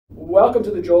welcome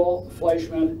to the Joel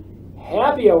Fleischman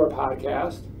Happy Hour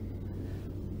Podcast,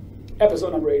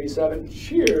 episode number 87.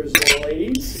 Cheers,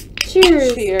 ladies.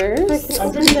 Cheers. Cheers.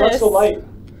 I'm drinking Drexel Light.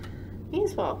 Me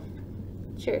as well.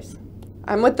 Cheers.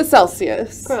 I'm with the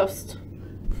Celsius. Prost.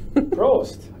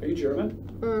 Prost. Are you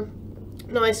German?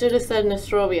 No, I should have said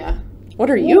Nostrovia.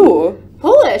 What are you?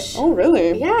 Polish. Oh,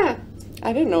 really? Yeah.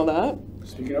 I didn't know that.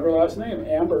 Speaking of her last name,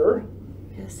 Amber.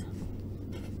 Yes.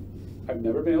 I've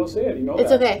never been able to say it. You know It's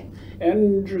that. okay.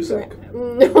 Andrastek.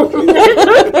 No, it's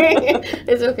okay.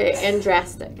 It's okay.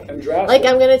 Andrastek. Andrastek. Like,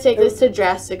 I'm going to take this to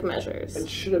drastic measures. It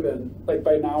should have been. Like,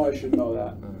 by now I should know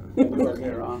that. And correct me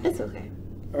wrong. It's okay.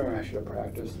 Or I should have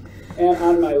practiced. And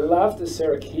on my left is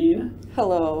Sarah Cain.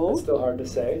 Hello. It's still hard to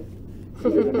say.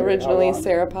 Originally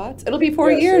Sarah Potts. It'll be 4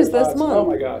 Yeah, years Sarah this Potts. month. Oh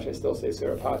my gosh, I still say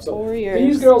Sarah Potts. So 4 years.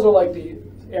 these girls are like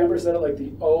Amber said it, like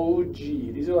the OG.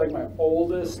 These are like my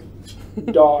oldest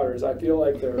daughters. I feel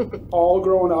like they're all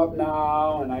grown up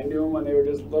now, and I knew them when they were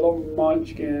just little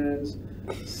munchkins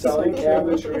selling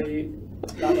cabinetry,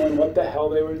 not knowing what the hell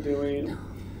they were doing.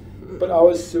 But I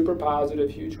was super positive,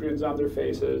 huge grins on their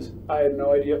faces. I had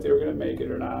no idea if they were going to make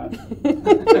it or not.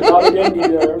 Now they didn't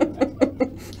either.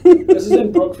 This is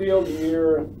in Brookfield,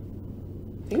 year... I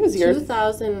think it was year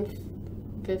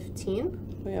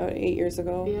 2015? yeah, 8 years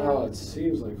ago. Yeah. Oh, it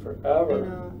seems like I forever.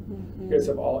 know. You guys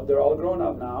have they're all grown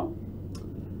up now.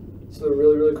 So they're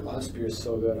really, really cool. Oh, this beer is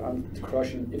so good. I'm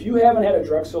crushing. If you haven't had a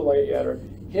Drexel Light yet, or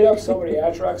hit up somebody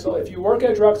at Drexel. If you work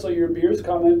at Drexel, your beer's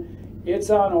coming. It's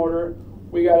on order.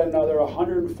 We got another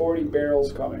 140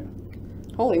 barrels coming.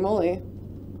 Holy moly.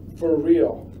 For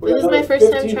real. This is my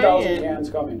first time trying 15,000 it. cans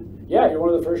coming. Yeah, you're one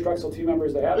of the first Drexel team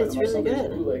members that had it. It's unless really somebody's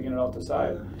good. bootlegging it out the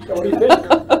side. So what do you think?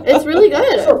 This It's really is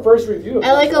good. our first review. Of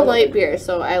I like a Drexel light beer,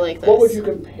 so I like this. What would you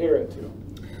compare it to?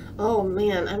 Oh,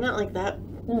 man. I'm not like that.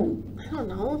 I don't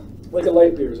know. Like a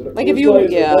light beer. Is it a Like if Coors you- Light?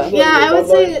 Is it a yeah. Busch Light? Yeah, Is it I would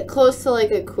Bud Light? say close to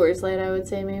like a Coors Light, I would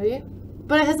say maybe.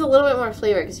 But it has a little bit more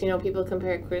flavor because, you know, people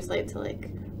compare Coors Light to like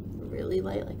really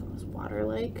light, like almost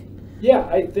water-like. Yeah,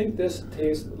 I think this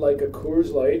tastes like a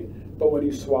Coors Light, but when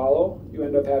you swallow, you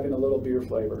end up having a little beer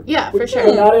flavor. Yeah, for Which-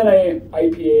 sure. Not in a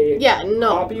IPA Yeah, no.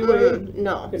 hoppy way.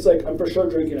 No. It's like, I'm for sure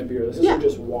drinking a beer. This isn't Yeah.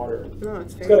 just water. No,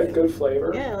 it's It's very got a good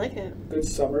flavor. Yeah, I like it. Good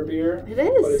summer beer. It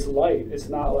is. But it's light. It's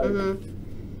not like Mhm.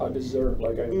 a dessert.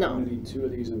 Like I'm No. going to eat 2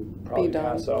 of these and probably Be done.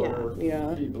 pass out Yeah. or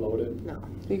Yeah. be bloated. No.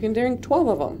 You can drink 12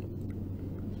 of them.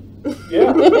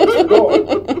 Yeah, let's go.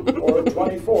 Or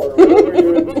 24, or whatever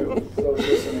you're into. For those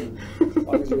listening, as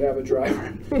long as you have a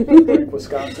driver. Like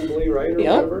Wisconsin-ly, right? Or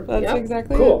Yep, whatever. that's Yep.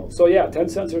 exactly Cool. So yeah, 10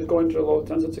 cents are going to the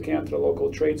 10 cents a can to the local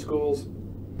trade schools.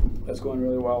 That's going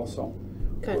really well. So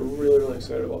we're Good. really, really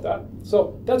excited about that.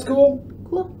 So that's cool.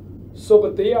 Cool. So,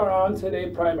 but they are on today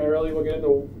primarily. We'll get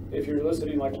into, if you're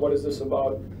listening, like, what is this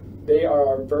about? They are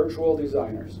our virtual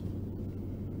designers,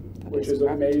 which is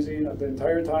correct. amazing. The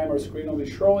entire time our screen will be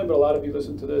scrolling, but a lot of you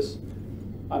listen to this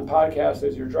on podcasts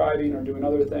as you're driving or doing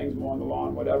other things, mowing the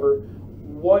lawn, whatever.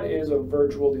 What is a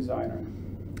virtual designer?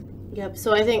 Yep.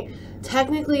 So I think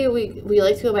technically we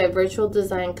like to go by virtual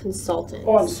design consultants.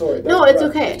 Oh, I'm sorry. No, That's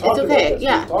it's correct. okay. We've talked It's about okay. this.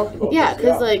 Yeah. We've talked about Yeah, this,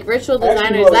 because like virtual Actually,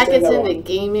 designers, you were that saying gets that into wrong.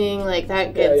 gaming, like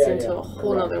that gets into yeah. a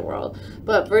whole Correct. other world.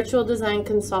 But virtual design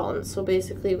consultants, so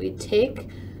basically we take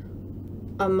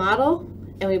a model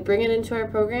and we bring it into our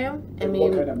program and And we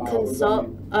what kind of model does that consult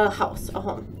mean? a house,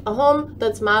 a home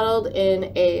that's modeled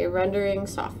in a rendering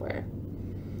software,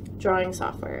 drawing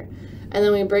software. And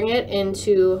then we bring it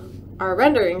into our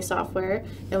rendering software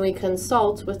and we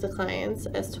consult with the clients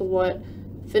as to what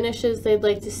finishes they'd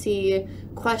like to see,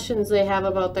 questions they have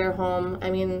about their home.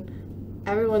 I mean,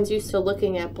 everyone's used to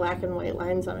looking at black and white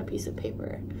lines on a piece of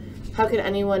paper. How could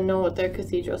anyone know what their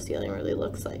cathedral ceiling really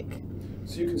looks like?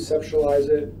 So you conceptualize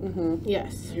it.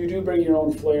 Yes. You do bring your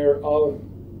own flair of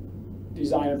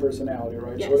design and personality,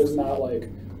 right? So it Yes. is not like,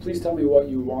 please tell me what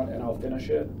you want and I'll finish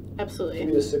it. Give me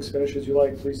Absolutely. the 6 finishes you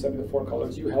like. Please send me the 4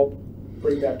 colors. You help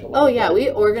bring that to life. Oh yeah, we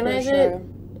organize For it sure.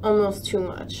 almost too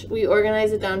much. We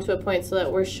organize it down to a point so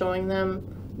that we're showing them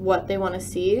what they want to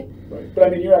see. Right. But I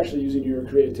mean, you're actually using your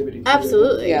creativity. too,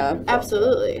 Absolutely. Yeah.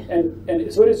 Absolutely.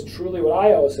 And so it is truly, what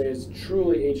I always say is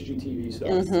truly HGTV stuff.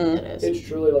 Yes, it is. It's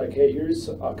truly like, hey, here's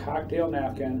a cocktail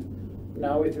napkin.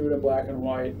 Now we threw it in black and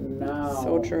white. Now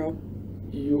So true.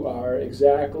 you are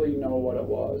exactly know what it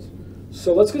was.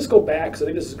 So let's just go back, because I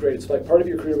think this is great. It's like part of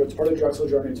your career, but it's part of the Drexel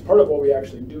journey. It's part of what we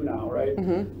actually do now, right?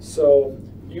 So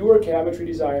you were cabinetry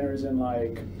designers and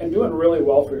doing really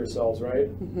well for yourselves, right?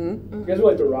 You guys are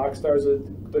like the rock stars,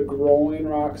 the growing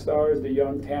rock stars, the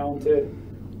young, talented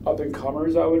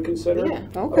up-and-comers, I would consider. Yeah.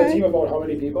 Of a Okay. team of about how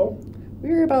many people? We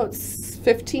were about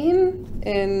 15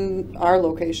 in our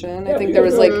location. Yeah, I think you there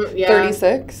guys was were- like Yeah.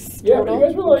 36 Yeah, but total. you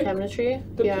guys were like Cabinetry.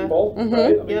 the Yeah. people, Mhm. right?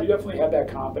 I mean, Yep. you definitely had that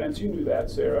confidence. You knew that,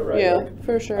 Sarah, right? Yeah, Like,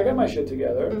 for sure. I got my shit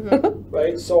together, Mhm.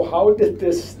 right? So how did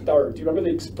this start? Do you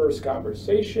remember the first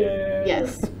conversation?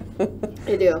 Yes,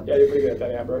 I do. Yeah, you're pretty good at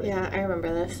that, Amber. Yeah, I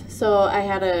remember this. So I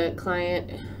had a client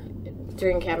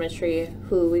during cabinetry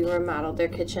who we remodeled their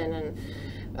kitchen, and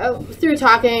through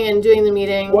talking and doing the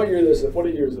meeting. What year this is? What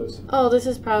year is this? Oh, this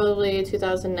is probably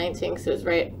 2019 because it was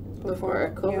right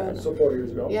before COVID. So 4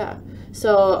 years ago. Yeah.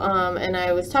 So, and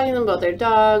I was talking to them about their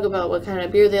dog, about what kind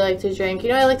of beer they like to drink. You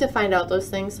know, I like to find out those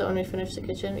things so when we finish the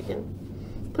kitchen, we can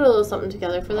put a little something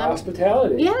together for them.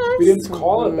 Hospitality. Yes. We didn't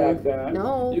call it back then.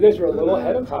 No. You guys were a little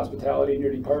ahead of hospitality in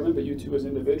your department, but you two as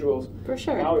individuals. For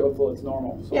sure. Now we hopefully it's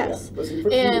normal. So, Yes. Yeah.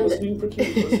 Listening for And-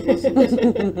 cues.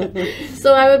 Listen.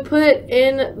 So I would put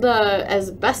in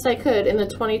as best I could, in the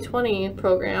 2020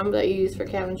 program that you use for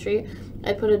cabinetry,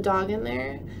 I put a dog in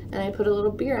there, and I put a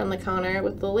little beer on the counter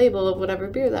with the label of whatever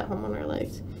beer that homeowner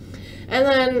liked. And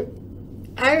then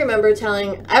I remember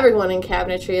telling everyone in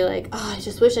cabinetry, like, oh, I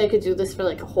just wish I could do this for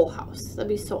like a whole house. That'd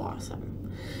be so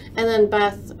awesome. And then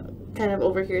Beth kind of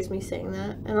overhears me saying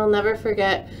that, and I'll never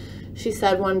forget, she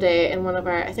said one day in one of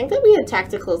our, I think that we had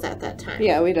tacticals at that time.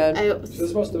 Yeah, we did. So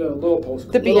this must have been a little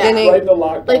post. The beginning. Right in the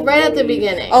lockdown. Like right at the phase.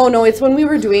 beginning. Oh, no, it's when we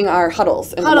were doing our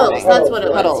huddles in the Huddles, morning. that's what it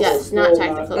was. Huddles. Yes, Still not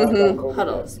tactical. lockdown COVID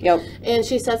Huddles. Yep. And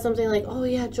she said something like, oh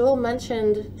yeah, Joel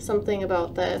mentioned something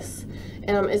about this.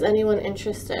 Is anyone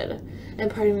interested? And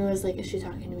part of me was like, is she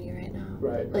talking to me right now?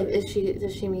 Right. Like, does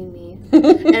she mean me?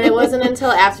 And it wasn't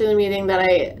until after the meeting that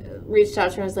I reached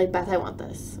out to her and was like, Beth, I want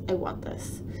this. I want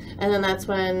this. And then that's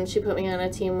when she put me on a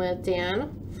team with Dan.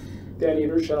 Dan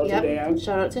Eater, shout out Yep. to Dan.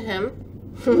 Shout out to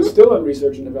him. Who's still in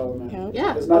research and development. Yeah.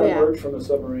 Yeah. Has not Oh, yeah. emerged from the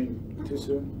submarine too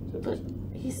soon. Is that But too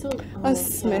soon? he's still A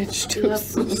smidge too Yep.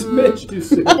 soon. Smidge too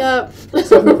soon. Yep.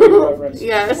 Submarine reference.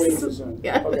 Yes. Way too soon.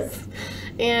 Yes. Okay.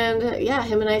 And yeah,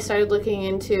 him and I started looking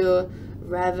into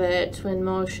Revit,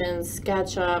 Twinmotion,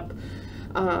 SketchUp,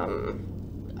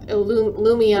 Lumion,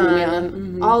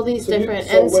 Lumion, all these So different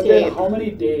so within Enscape. how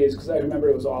many days, because I remember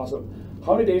it was awesome,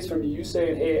 how many days from you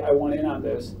saying, hey, I want in on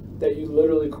this, that you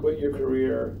literally quit your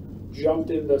career, jumped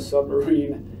in the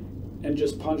submarine, and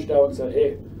just punched out and said,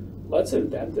 hey, let's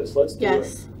invent this, let's do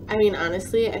Yes. I mean,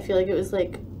 honestly, I feel like it was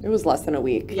like, It was less than a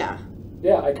week. yeah, it?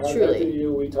 Yeah, I contacted Truly.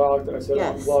 you, we talked, and I said,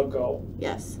 Yes. unplug, go.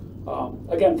 yes.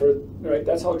 Again, right,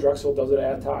 that's how Drexel does it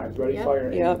at times, ready, Yep.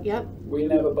 fire, aim. Yep. Yep. We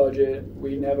didn't have a budget,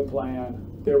 we didn't have a plan,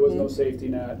 there was Mm-hmm. no safety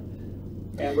net.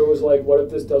 Amber was like, what if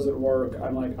this doesn't work?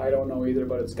 I'm like, I don't know either,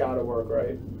 but it's gotta work,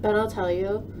 right? But I'll tell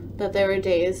you that there were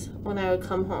days when I would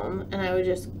come home and I would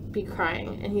just be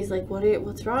crying, and he's like,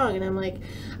 what's wrong? And I'm like,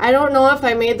 I don't know if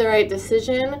I made the right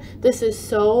decision. This is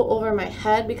so over my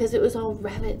head, because it was all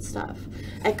Revit stuff.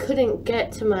 I couldn't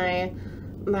get to my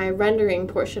rendering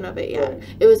portion of it yet. Right.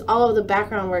 It was all of the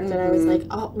background work that I was like,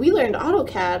 oh, we learned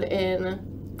AutoCAD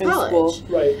in college. school.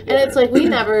 Right. And it's like we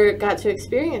never got to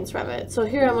experience Revit. So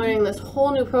here I'm learning this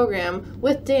whole new program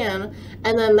with Dan,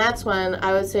 and then that's when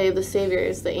I would say the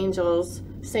saviors, the angels,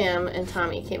 Sam and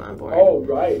Tommy came on board. Oh,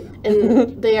 right.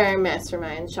 And they are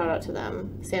masterminds. Shout out to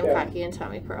them, Sam Yeah. Cocky and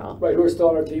Tommy Pearl. Right, who are still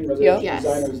on our team, residential Yes.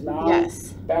 designers now.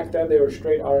 Yes. Back then, they were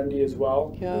straight R&D as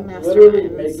well. Yeah. Literally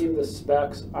Masterminds. making the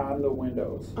specs on the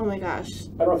windows. Oh my gosh.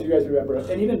 I don't know if you guys remember,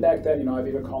 and even back then, I've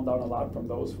even calmed down a lot from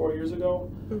those 4 years ago.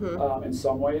 Mm-hmm. In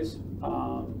some ways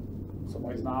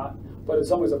not. But in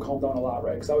some ways, I've calmed down a lot,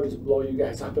 right? Because I would just blow you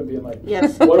guys up and be like,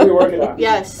 Yes. what are we working on?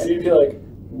 Yes. And you'd be like,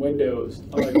 Windows.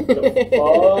 I'm like, the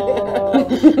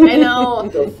fuck? I know.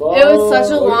 The fuck? It was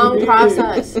such a What do you long mean?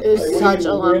 process. It was Like, what do you such mean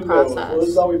a long Windows? process. Well, this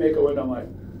is how we make a window. I'm like,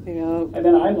 Yeah. and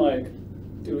then I'm like,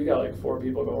 dude, we got like 4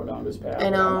 people going down this path. I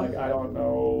know. And I'm like, I don't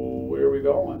know where we're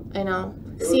going. I know.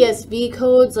 CSV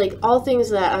codes, like all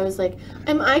things that I was like,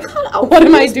 am I cut out? What for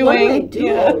am I this? What am I doing? doing?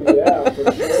 Yeah. Oh, yeah,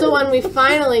 for sure. So when we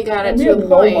finally got it And we to have a no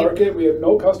point, market, we have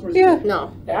no customers Yeah.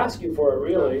 no, asking for it,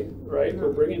 really, right? No.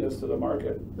 We're bringing this to the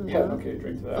market. Yeah, okay,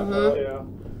 drink to that. Mhm. Oh,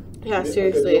 yeah. yeah, Okay,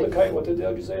 seriously. what did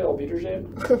you say? El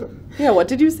Petersham? Yeah, what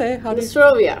did you say? How did you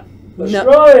Nostrovia.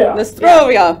 Australia!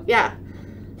 Nostrovia. Yeah.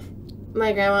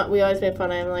 My grandma, we always made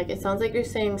fun of him, like, it sounds like you're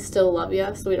saying still love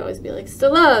ya, so we'd always be like,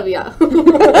 still love ya.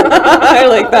 I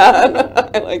like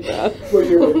that. I like that. Were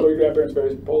your grandparents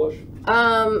very Polish?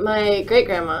 My great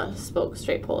grandma spoke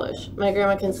straight Polish. My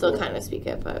grandma can still kind of speak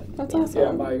it, but That's yeah. awesome. Yeah,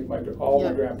 all my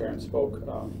Yeah. grandparents spoke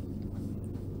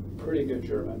pretty good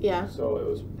German. Yeah. So it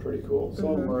was pretty cool. Some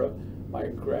of them were my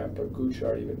grandpa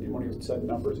Guchard, even when he would send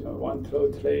numbers, 1,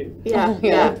 2, 3, Yeah,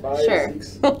 Yeah. 5, sure.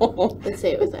 6. Let's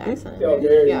say it with the accent. Yeah,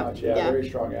 very Yeah, much, yeah. very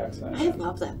strong accent. I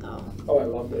love that though. Oh, I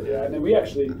loved it, yeah. And then we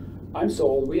actually, I'm so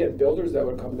old, we had builders that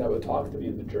would come that would talk to me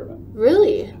in the German.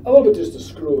 Really? A little bit just to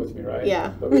screw with me, right?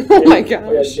 Yeah. But we Oh my We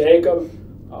had gosh. Jacob.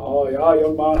 Oh, yeah,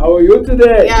 young man, how are you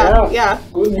today? Yeah.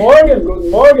 Guten Morgen, guten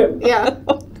Morgen. Yeah.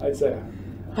 I'd say,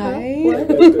 Hi. that's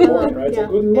good morning, right? Yeah. So,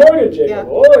 guten Morgen, Jacob. Yeah.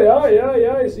 Oh,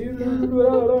 yeah, I see you.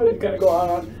 You kind of go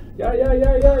on. Yeah.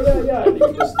 And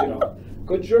you just,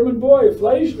 good German boy,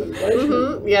 Fleischmann.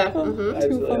 Yeah. I'd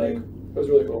Too say, funny. it was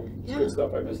really cool. It's Yeah. good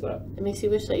stuff. I miss that. It makes you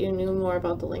wish that you knew more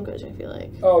about the language, I feel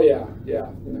like. Oh, yeah,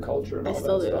 and the culture and I all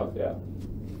still that do. stuff, yeah.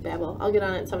 Babble. I'll get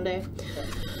on it someday.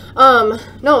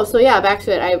 No, so yeah, back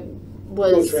to it. I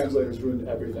Those was. translators ruined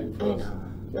everything for I us. know.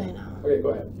 Yeah. I know. Okay, go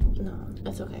ahead. No,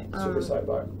 that's okay. Super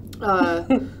sidebar.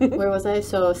 Where was I?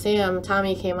 So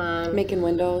Tommy came on. Making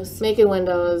windows. Making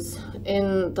windows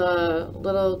in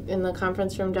the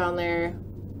conference room down there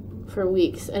for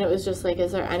weeks, and it was just like,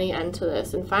 is there any end to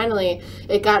this? And finally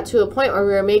it got to a point where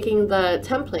we were making the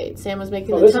template. Sam was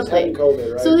making the This is heavy template.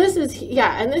 COVID, right? So this is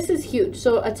huge.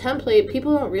 So a template,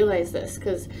 people don't realize this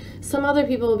because some other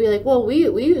people will be like, well, we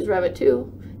use Revit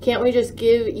too. Can't we just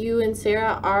give you and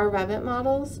Sarah our Revit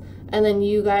models and then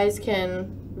you guys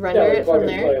can render like it plug from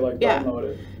and there? play, download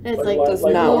it. And it's like, does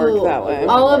not work whoa. that way.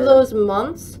 All of those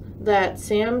months that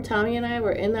Sam, Tommy, and I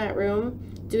were in that room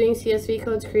doing CSV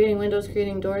codes, creating windows,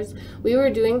 creating doors, we were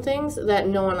doing things that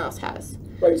no one else has.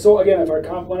 Right. So again, if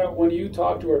when you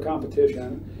talk to our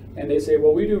competition and they say,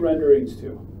 "Well, we do renderings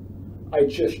too," I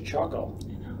just chuckle.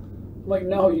 I'm like,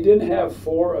 no, you didn't have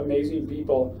 4 amazing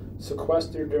people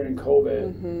sequestered during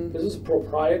COVID. This is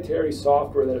proprietary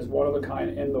software that is one of a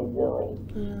kind in the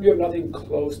world. You have nothing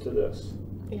close to this.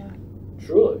 Yeah.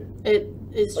 Truly. It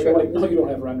is Like, true. I'm like, no, you don't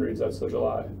have renderings. That's such a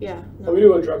lie. Yeah. But No. we do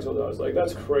what Drexel does. Like,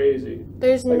 that's crazy.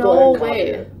 There's Like, go ahead no and copy way.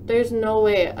 it. There's no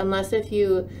way unless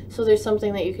so there's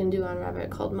something that you can do on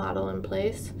Revit called model in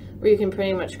place where you can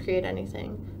pretty much create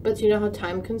anything. But do you know how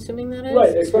time consuming that is?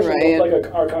 Right, especially Right.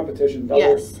 like our competition. Those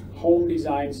Yes. home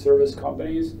design service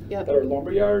companies Yep. that are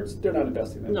lumber yards, they're not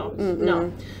investing in No, this.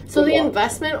 no. So Good the luck.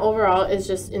 investment overall is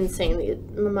just insane.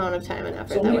 The amount of time and effort.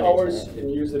 So that many went into hours it. and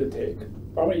years did it take?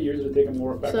 How many years did it take them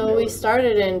more back? So we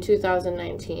started in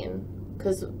 2019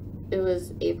 because it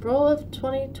was April of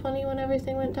 2020 when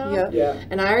everything went down. Yep. Yeah.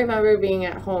 And I remember being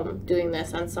at home doing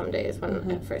this on some days when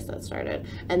at first that started.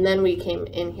 And then we came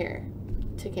in here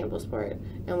to Campbellsport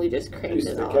and we just cranked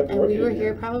They it all. kept And we working were in here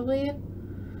here. probably.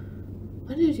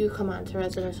 When did you come on to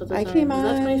residential design? I came Was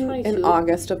that on 2022? in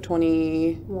August of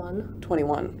 2021.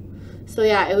 One. So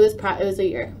yeah, it was a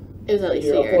year. It was at least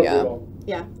a year. Four Yeah. people.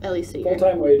 Yeah, at least a year.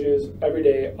 Full-time wages, every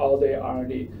day, all day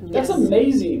R&D. That's Yes.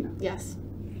 amazing. Yes.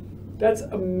 That's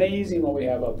amazing what we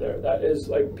have up there. That is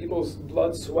like people's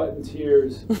blood, sweat, and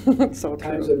tears So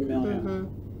times true. a million. Mm-hmm.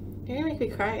 You're gonna make me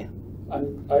cry.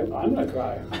 I'm gonna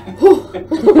cry. I'm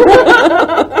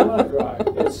gonna cry.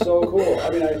 It's so cool. I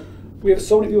mean, we have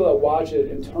so many people that watch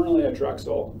it internally at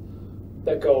Drexel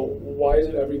that go, why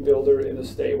isn't every builder in the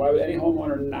state? Why would any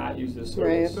homeowner not use this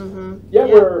service? Right. Mm-hmm. Yeah,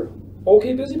 we're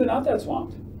okay busy, but not that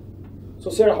swamped. So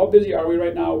Sarah, how busy are we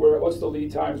right now? What's the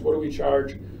lead times? What do we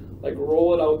charge? Like,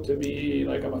 roll it out to me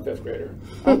like I'm a 5th grader.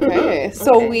 Okay,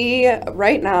 so Okay. we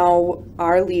right now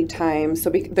our lead time. So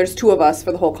there's 2 of us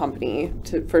for the whole company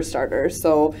for starters.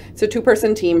 So it's a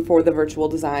 2-person team for the virtual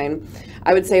design.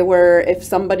 I would say if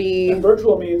somebody And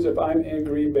virtual means if I'm in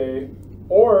Green Bay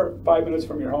or 5 minutes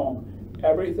from your home,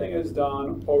 everything is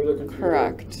done over the computer.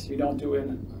 Correct. We don't do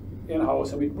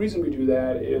in-house. And the reason we do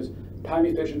that is time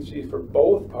efficiency for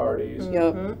both parties.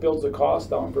 Yep. Builds the cost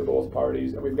down for both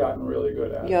parties, and we've gotten really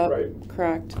good at Yep, it, right?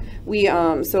 correct. We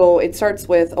so it starts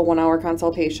with a 1-hour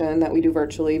consultation that we do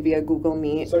virtually via Google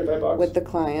Meet $75 with the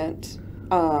client.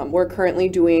 We're currently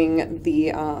doing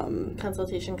the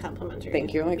Consultation complimentary.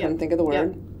 thank you. I Yep. couldn't think of the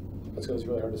word. That's because it's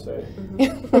really hard to say.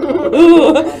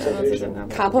 Consultation. Consultation.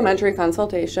 Complimentary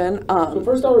consultation. So the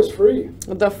first hour is free.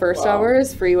 The first Wow. hour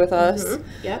is free with us.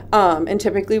 Yeah. And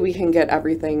typically we can get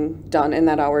everything done in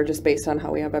that hour just based on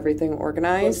how we have everything That's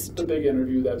organized. the big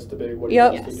interview. That's the big what do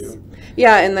Yep. you have to Yes. do.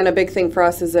 Yeah, and then a big thing for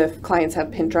us is if clients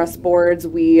have Pinterest boards,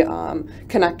 we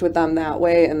connect with them that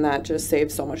way, and that just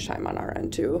saves so much time on our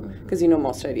end too, because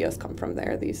most ideas come from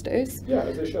there these days. Yeah,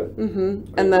 as they should.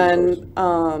 And then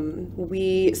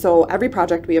so every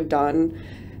project we have done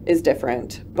is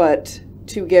different, but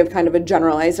to give kind of a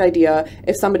generalized idea,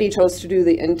 if somebody chose to do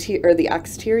the interior or the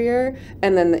exterior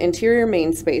and then the interior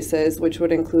main spaces, which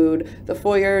would include the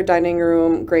foyer, dining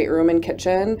room, great room, and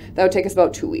kitchen, that would take us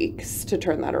about 2 weeks to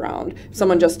turn that around. If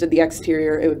someone just did the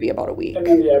exterior, it would be about a week. And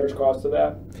then the average cost of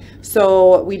that?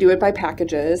 So we do it by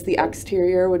packages. The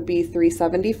exterior would be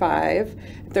 $375.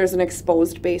 If there's an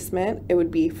exposed basement, it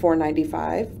would be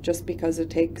 $495, just because it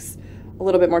takes a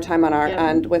little bit more time on our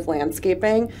end with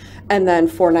landscaping, and then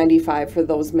 $495 for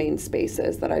those main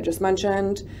spaces that I just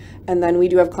mentioned. And then we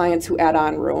do have clients who add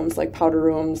on rooms like powder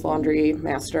rooms, laundry,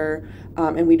 master,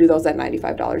 and we do those at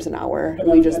 $95 an hour.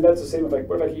 And, and that's the same with like,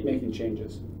 what if I keep making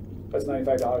changes? That's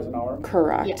 $95 an hour?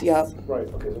 Correct, yes. Yep. Right,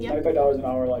 okay, so $95 an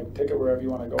hour, like, take it wherever you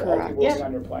want to go. Correct. I'll keep working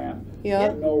on your plan.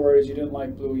 Yep. No worries, you didn't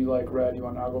like blue, you like red, you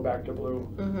want to, I'll go back to blue.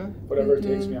 Whatever it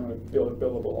takes me, I'm going to build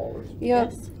billable hours.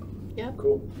 Yep. Yes. Yep.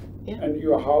 Cool. Yeah. And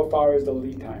how far is the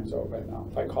lead times out right now?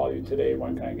 If I call you today,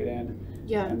 when can I get in?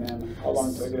 Yeah. And then how long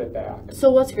until I get it back? So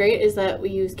what's great is that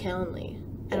we use Calendly.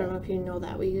 I don't know if you know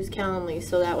that. We use Calendly,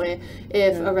 so that way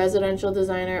if a residential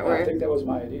designer or... I think that was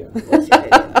my idea. What's your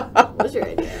idea? What's your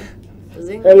idea?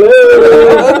 Zing. Hello!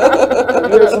 I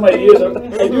do have some ideas.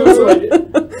 I do have some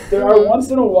ideas. There are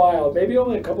once in a while, maybe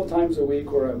only a couple times a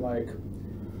week, where I'm like,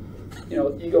 you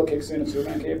know, ego kicks in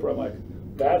Superman cape, where I'm like,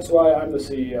 that's why I'm the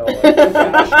CEO. Like,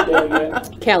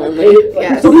 Calendly.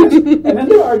 Yes. And then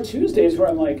there are Tuesdays where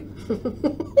I'm like,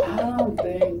 I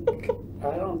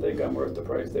don't think I'm worth the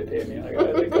price they pay me. Like, I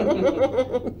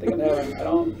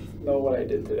don't know what I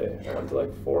did today. I went to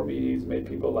like 4 meetings, made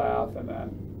people laugh, and then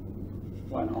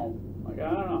went home. Like,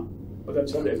 I don't know. But then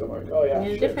some days I'm like, oh yeah,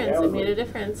 It made a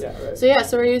difference. Yeah, right.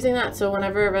 So we're using that. So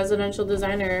whenever a residential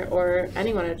designer or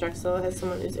anyone at Drexel has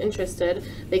someone who's interested,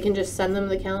 they can just send them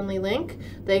the Calendly link.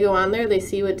 They go on there, they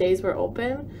see what days we're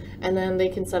open, and then they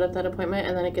can set up that appointment,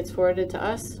 and then it gets forwarded to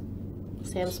us.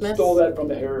 Sam Smith. Stole that from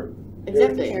the hair.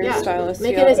 Exactly. Hairstylist,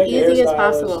 Make it as easy as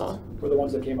possible. We're the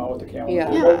ones that came out with the Calendly.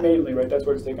 Yeah. Mainly, right? That's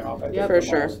where it's taken off. I think, for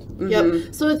sure.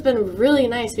 Yep. So it's been really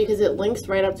nice because it links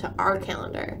right up to our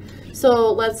calendar.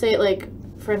 So let's say, like,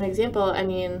 for an example, I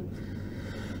mean,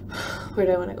 where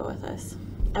do I want to go with this?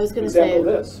 I was going to say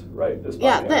this, right? This.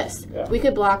 Yeah, podcast. this. Yeah. We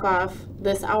could block off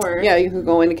this hour. Yeah, you could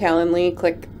go into Calendly,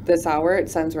 click this hour,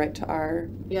 it sends right to our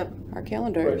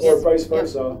calendar. Right. Or vice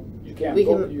versa. You can't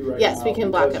book you right now. Yes, we can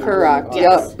block it. Correct.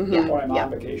 Yes. Or I'm on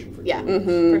vacation for 2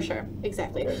 weeks. For sure.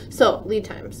 Exactly. Okay. So lead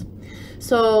times.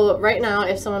 So right now,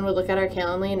 if someone would look at our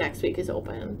Calendly, next week is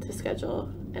open to schedule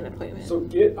an appointment. So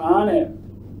get on it.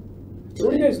 So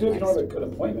what do you guys do if you don't have an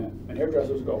appointment and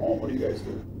hairdressers go home? What do you guys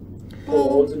do?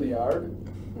 Pull loads in the yard?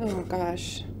 Oh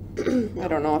gosh. I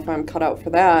don't know if I'm cut out for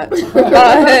that,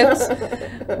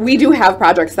 but we do have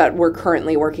projects that we're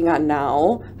currently working on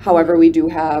now. However, we do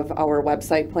have our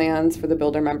website plans for the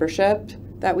builder membership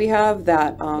that we have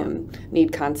that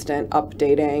need constant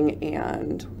updating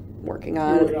and working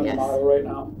on. You're working on the model right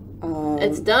now?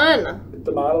 It's done.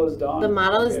 The model is done. The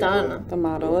model is done. Good. The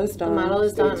model is done. The model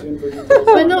is done. Stay tuned for details But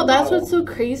on no, the that's model. what's so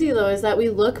crazy though is that we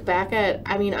look back at.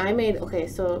 I mean, I made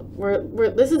so we're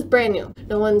this is brand new.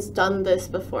 No one's done this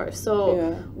before.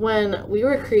 So when we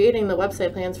were creating the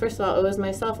website plans, first of all, it was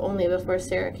myself only before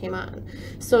Sarah came on.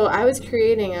 So I was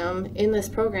creating them in this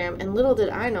program, and little did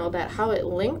I know that how it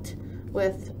linked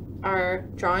with our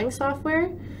drawing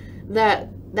software, that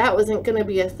wasn't going to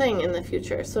be a thing in the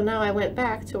future. So now I went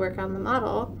back to work on the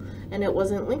model, and it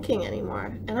wasn't linking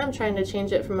anymore. And I'm trying to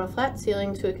change it from a flat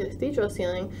ceiling to a cathedral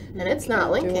ceiling, and it's not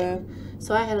linking.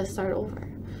 So I had to start over.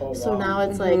 Oh, so wow. now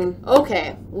it's like,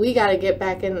 okay, we got to get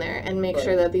back in there and make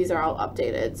sure that these are all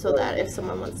updated so that if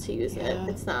someone wants to use it,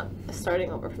 it's not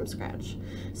starting over from scratch.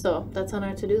 So that's on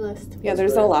our to-do list. Yeah,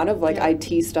 there's a lot of like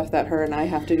IT stuff that her and I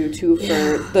have to do too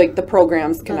for like the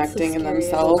programs connecting in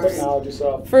themselves. Technology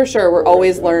stuff. For sure, we're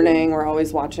always learning. We're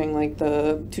always watching like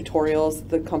the tutorials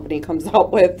the company comes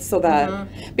out with, so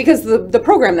that because the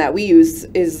program that we use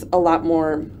is a lot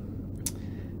more.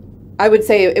 I would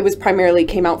say it was primarily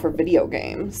came out for video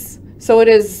games. So it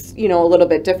is, a little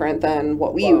bit different than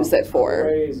what we use it for.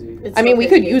 Crazy. I mean, we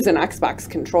could use an Xbox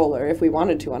concontroller if we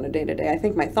wanted to on a day-to-day. I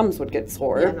think my thumbs would get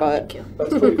sore, but... Thank you.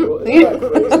 That's pretty cool. Isn't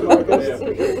that crazy,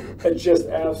 Marcus? It's just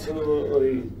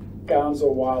absolutely gone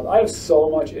so wild. I have so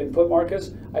much input, Marcus.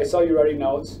 I saw you writing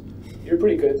notes. You're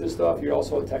pretty good at this stuff. You're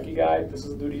also a techie guy. This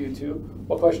is new to you, too.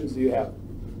 What questions do you have?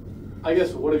 I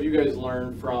guess, what have you guys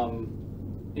learned from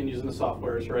in using the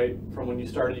softwares, right? From when you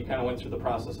started, you kind of went through the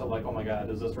process of like, oh my God,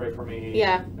 is this right for me?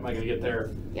 Yeah. Am I going to get there?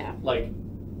 Yeah. Like,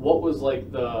 what was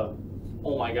like the,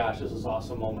 oh my gosh, this is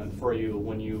awesome moment for you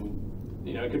when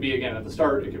it could be, again, at the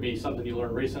start, it could be something you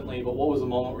learned recently, but what was the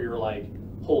moment where you were like,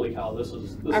 holy cow, this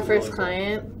is Our first really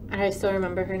client, I still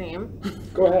remember her name.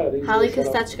 Go ahead. Holly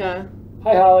Kostechka.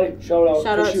 Hi, Holly. Shout out.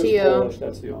 Shout out She to was you. Polish.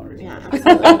 That's the only reason. Yeah,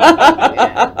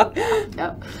 absolutely.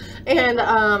 Yep.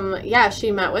 And yeah,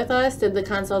 she met with us, did the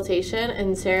consultation,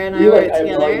 and Sarah and I were I have no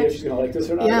together. idea if she's gonna like this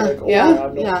or not. Yeah. You're like, oh Yeah. my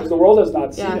God, no. Yeah. Because the world has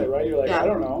not seen Yeah. it, right? You're like, Yeah. I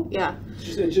don't know. Yeah.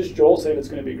 It's just Joel saying it's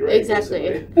gonna be great.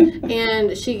 Exactly. And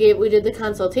we did the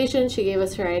consultation, she gave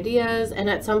us her ideas, and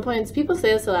at some points, people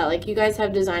say this a lot, like, you guys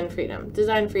have design freedom.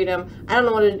 Design freedom. I don't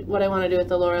know what I want to do at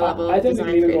the lower level I of think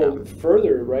design we need to freedom. go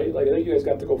further, right? Like, I think you guys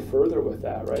got to go further with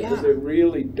that, right? Because Yeah. they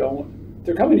really don't.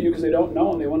 They're coming to you because they don't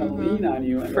know and they want to lean on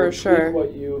you and For they'll sure. tweak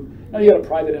what you. Now you got to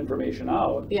pry that information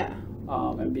out. Yeah.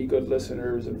 And be good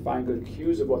listeners and find good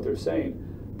cues of what they're saying.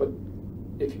 But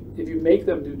if you make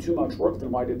them do too much work, then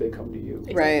why did they come to you?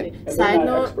 Right. And Side they're not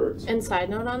note, experts. and side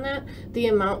note on that,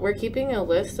 we're keeping a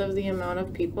list of the amount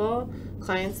of people,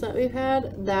 clients that we've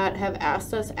had that have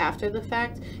asked us after the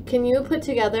fact, can you put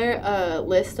together a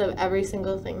list of every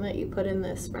single thing that you put in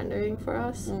this rendering for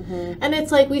us? And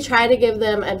it's like, we try to give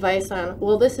them advice on,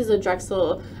 well, this is a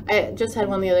Drexel. I just had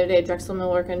one the other day, Drexel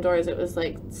millwork indoors. It was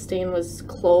like, stain was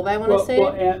clove, I want to say.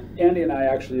 Well, Andy and I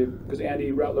actually, because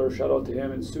Andy Rettler, shout out to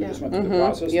him, and Sue just went through the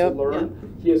process to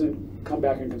learn. He hasn't come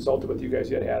back and consulted with you guys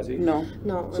yet, has he? No.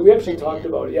 No. So we actually talked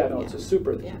about it. Yeah, no, it's Yeah. a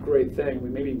super Yeah. great thing. We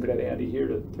maybe even could have Andy here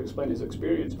to explain his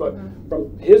experience. But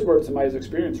from his words to my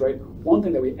experience, right, one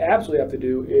thing that we absolutely have to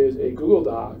do is a Google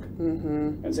Doc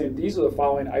and saying these are the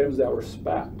following items that were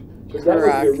spec'd. Because that was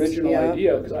Correct. the original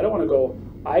idea. Because I don't want to go,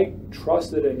 I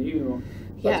trusted in you,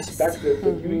 but Yes.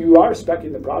 you are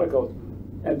speccing the product out.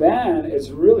 And then it's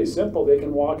really simple. They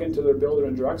can walk into their builder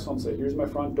in Drexel and say, here's my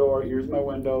front door, here's my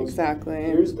windows. Exactly.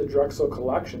 Here's the Drexel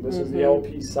collection. This is the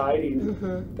LP siding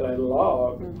that I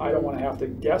love. I don't want to have to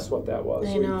guess what that was.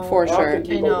 I So know. For you have sure. to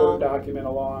keep I a know. Word document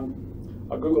along,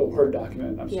 a Google Word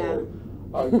document, Yeah.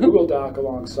 a Google Doc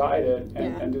alongside it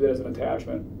and, Yeah. and do that as an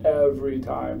attachment every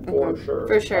time for sure.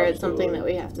 For sure, it's something that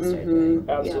we have to start doing.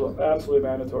 Absolutely, absolutely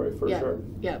mandatory for sure.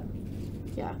 Yep.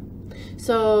 Yeah.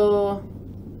 So.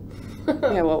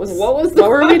 Yeah, what What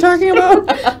were we talking about?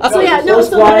 So yeah, no. First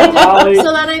So then line, Holly.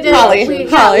 I did.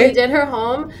 Holly. We did her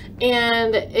home,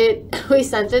 and we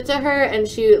sent it to her, and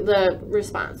the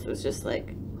response was just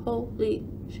like, "Holy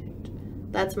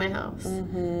shit, that's my house.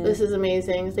 This is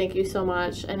amazing. Thank you so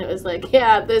much." And it was like,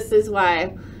 yeah, this is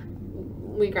why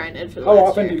we grinded for the How last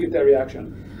often year. do you get that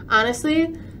reaction?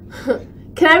 Honestly,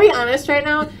 can I be honest right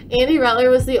now? Andy Rettler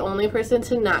was the only person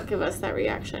to not give us that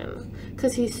reaction.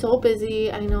 Because he's so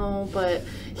busy, I know, but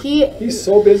he's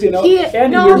so busy.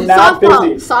 You're not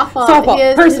softball, busy. Softball. He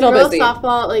is, Personal he's real busy.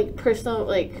 Softball,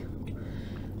 personal,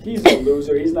 He's a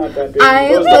loser. He's not that big.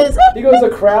 He goes to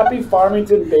crappy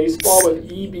Farmington baseball with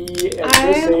EB and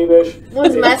Chris Avish.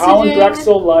 Was and Pound messaging-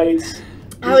 Drexel lights.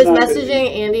 I was He's not messaging busy.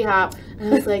 Andy Hop,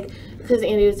 and I was like, because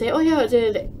Andy would say, "Oh yeah,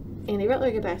 did Andy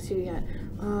Rettler get back to you yet?"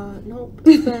 Nope.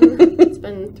 It's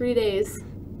been 3 days.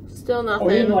 Still nothing. Oh,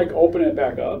 he didn't open it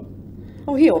back up?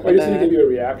 Oh, he Or opened he just didn't give it. you a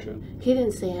reaction? He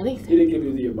didn't say anything. He didn't give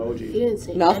you the emoji. He didn't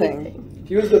say Nothing. anything.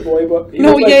 He was the boy, but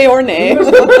No yay or nay.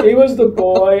 He was the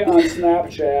boy on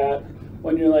Snapchat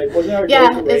when you're like, wasn't our Yeah,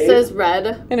 day it great? says red.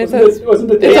 And it Wasn't says, wasn't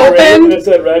the day it's great open, when it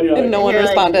said red? You're like, and no one You're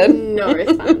like, responded. no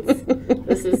response.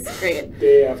 This is great.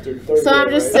 day after third So day, I'm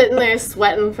just right? sitting there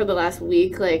sweating for the last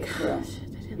week, like, Yeah. oh, shit,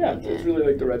 I didn't Yeah, like it's it. really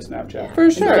like the red Snapchat. For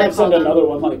And sure. then I I sent called him. another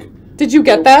one like, Did you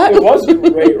get that? It was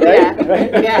great, right? Yeah,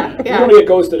 Right? yeah, You yeah. don't get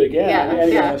ghosted again. Yeah,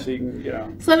 And yeah. so you can,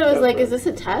 So then it was like, desperate. is this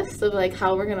a test of like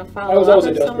how we're gonna follow I was up always a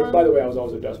with desperate. someone? By the way, I was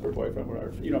always a desperate boyfriend.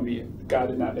 Whatever. You know me. God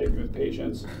did not make me with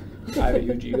patience. I have a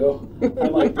huge ego.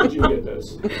 I'm like, did you get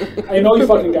this? I know you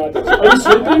fucking got this. Are you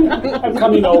sleeping? I'm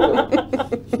coming over.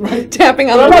 Right?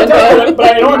 Tapping on But I'm the not desperate. window.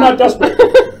 But I know I'm not desperate.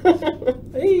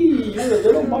 Hey, you're a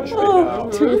little much right now.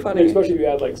 Too funny. Especially if you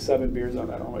had like 7 beers on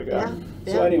that. Oh my god.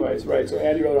 Yeah, So, yeah. anyways, right. So,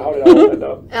 Andy, how did that end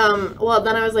up? Well,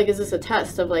 then I was like, is this a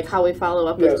test of like how we follow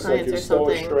up with Yes, like clients your or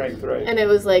stoic something? strength, right? And it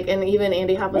was like, and even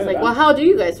Andy Hop was Maybe like, not. well, how do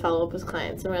you guys follow up with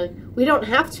clients? And we're like, we don't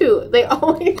have to. They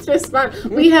always respond.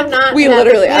 We have not. We had-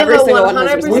 literally, we have every a single one has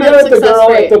 100% responded. We got the success girl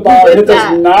rate at the bar with that does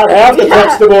that. not have to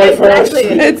text the boy first.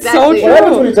 Exactly, It's so exactly. What happens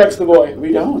true. when you text the boy?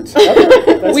 We don't.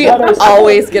 That's We not our style.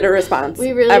 always get a response.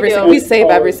 We really every do. single, we save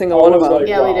every Always- single one of always them. like-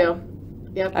 Yeah, we Wow. do.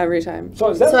 Yep. Every time. So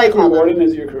is that So I like called rewarding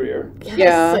as your career? Yes,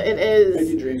 Yeah. it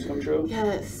Making is. dreams come true?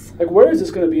 Yes. Like, where is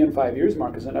this going to be in 5 years,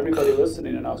 Marcus? And everybody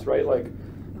listening to us, right? Like,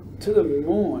 to the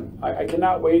moon. I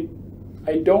cannot wait.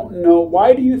 I don't know.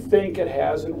 Why do you think it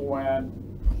hasn't went?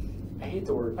 I hate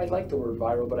the word. I like the word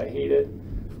viral, but I hate it.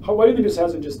 Why do you think this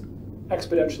hasn't just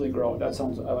exponentially grown? That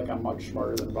sounds like I'm much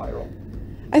smarter than viral.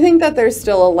 I think that there's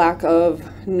still a lack of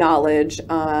knowledge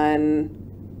on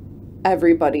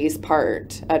everybody's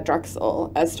part at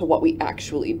Drexel as to what we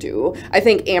actually do. I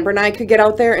think Amber and I could get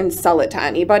out there and sell it to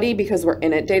anybody because we're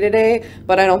in it day to day,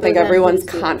 but I don't think everyone's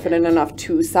confident enough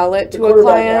to sell it to a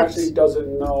client. Actually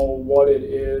doesn't know what it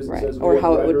is, right. says or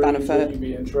how it would benefit. Would you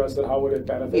be interested? How would it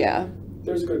benefit? Yeah.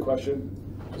 There's a good question.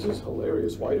 This is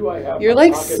hilarious. Why do I have? You're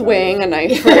like swaying a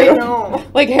knife. I know.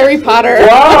 Like Harry Potter. I'm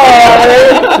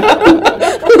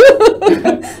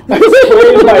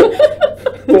swaying my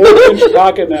 4-inch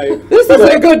pocket knife. This is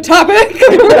a good topic.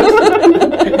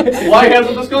 Why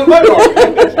hasn't this gone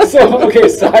viral? So, okay,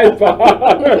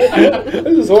 sidebar.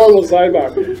 This is horrible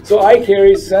sidebar. So I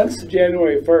carry, since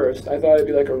January 1st, I thought I'd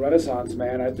be like a Renaissance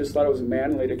man. I just thought it was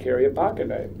manly to carry a pocket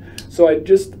knife. So I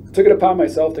just took it upon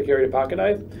myself to carry a pocket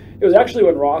knife. It was actually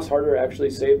when Ross Harder actually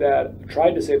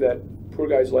tried to save that poor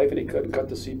guy's life, and he couldn't cut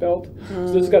the seatbelt. So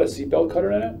this has got a seatbelt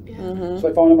cutter in it. So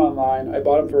I found him online. I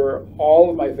bought him for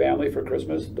all of my family for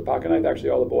Christmas, the pocket knife,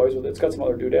 actually all the boys with it. It's got some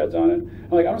other doodads on it. I'm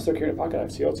like, I'm going to start carrying a pocket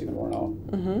knife, see how it's even worn out.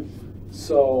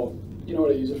 So, you know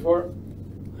what I use it for?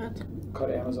 What?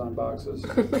 Cut Amazon boxes. I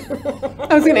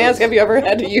was going to ask, have you ever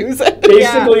had to use it?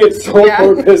 Basically, its sole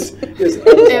purpose is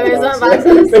Amazon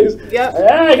boxes. Yep.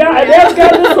 Dad's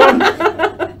got this one.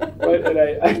 Right, and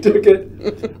I took it,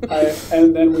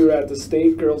 and then we were at the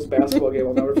state girls basketball game.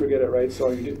 I'll never forget it. Right,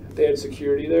 so they had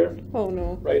security there. Oh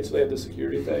no! Right, so they had the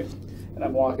security thing, and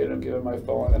I'm walking and I'm giving my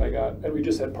phone, and we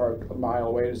just had parked a mile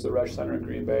away. It's the Resch Center in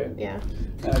Green Bay. Yeah.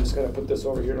 And I just gotta put this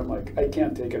over here, and I'm like, I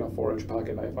can't take in a 4-inch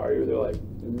pocket knife, are you? They're like,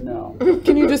 no.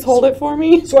 Can you just hold it for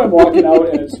me? So I'm walking out,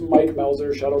 and it's Mike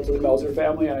Melzer. Shout out to the Melzer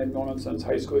family. And I've known him since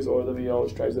high school. He's older than me. He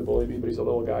always tries to bully me, but he's a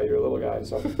little guy. You're a little guy.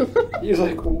 So he's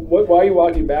like, why are you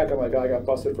walking back? I'm like, I got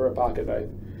busted for a pocket knife.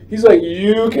 He's like,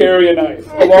 you carry a knife.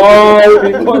 Of all the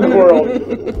people in the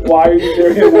world, why are you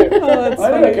carrying a knife? Oh, that's I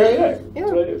funny. carry a knife. Yeah.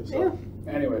 That's what I do. So.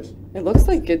 Anyways. It looks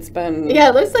like it's been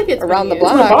it looks like it's around the It's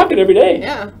in block. my pocket every day.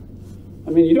 Yeah. I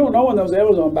mean, you don't know when those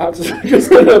Amazon boxes are just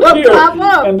going to appear, Pop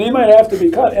up. and they might have to be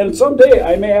cut. And someday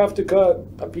I may have to cut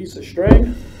a piece of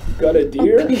string, gut a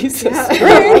deer. Piece of I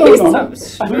string. don't know.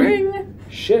 String. I mean,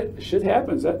 shit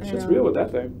happens. That shit's real with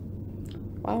that thing.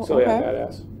 Wow. So okay. yeah,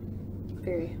 badass.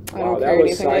 Very. I Wow, don't that carry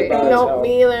was anything like sidebar. that. No,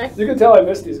 me either. You can tell I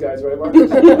missed these guys, right, Marcus?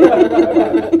 High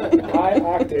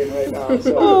octane right now.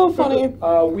 So, Oh, funny.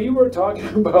 we were talking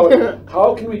about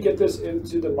how can we get this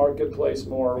into the marketplace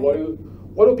more?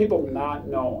 What do people not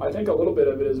know? I think a little bit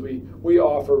of it is we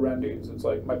offer renderings. It's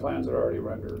like my plans are already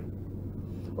rendered.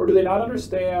 Or do they not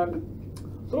understand?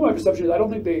 Some of my perception is I don't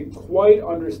think they quite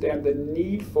understand the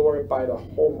need for it by the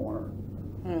homeowner.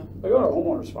 Yeah. Like, oh, the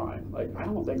homeowner's fine. Like, I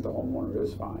don't think the homeowner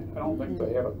is fine. I don't think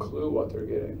they have a clue what they're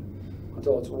getting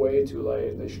until it's way too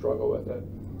late and they struggle with it.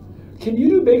 Can you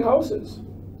do big houses?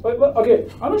 Okay,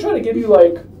 I'm gonna try to give you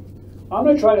I'm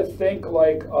going to try to think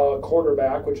like a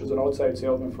quarterback, which is an outside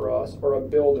salesman for us, or a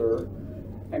builder,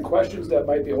 and questions that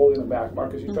might be holding them back.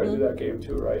 Marcus, you try to do that game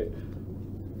too, right?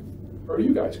 Or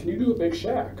you guys, can you do a big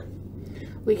shack?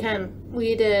 We can.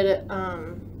 We did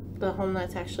the home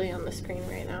that's actually on the screen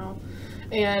right now.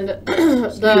 And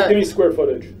Give me square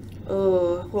footage.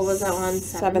 Oh, what was that one?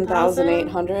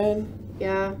 7,800.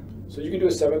 Yeah. So you can do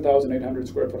a 7,800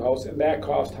 square foot house, and that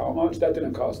cost how much? That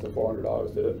didn't cost the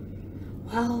 $400, did it?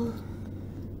 Well,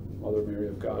 Mother Mary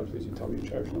of God, please you tell me you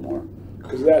charge no more.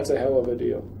 Because that's a hell of a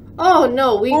deal. oh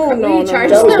no, we charged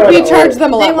That was them. by We the charged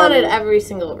them a lot They more. wanted every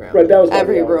single room. Right, that was by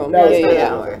Every the hour. room. That was Yeah, by yeah, the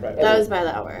yeah. hour. Right, That was by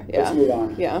the hour. Yeah. Let's move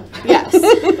on. Yeah.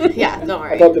 Yes. Yeah, don't I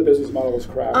worry. thought the business model was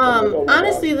crap. I'm like, oh my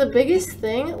Honestly, God. the biggest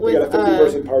thing We got with a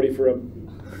 50-person party for a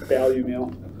value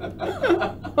meal.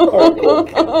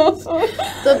 Oh,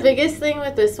 the biggest thing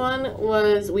with this one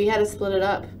was we had to split it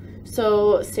up.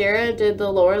 So Sarah did the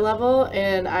lower level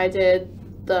and I did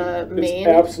the main. It's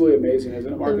absolutely amazing,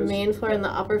 isn't it, Marcus? The main floor and the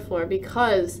upper floor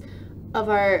because of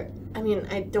our. I mean,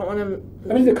 I don't want to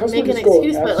the customers make an just go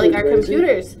excuse, but like our absolutely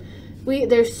crazy. computers,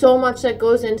 there's so much that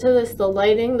goes into this: the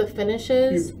lighting, the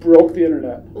finishes. You broke the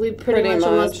internet. We pretty much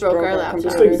almost broke our laptops.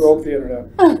 This thing broke the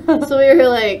internet. So we were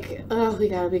like, oh, we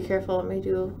gotta be careful when we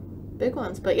do big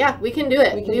ones. But yeah, we can do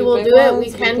it. We do will big do it. ones.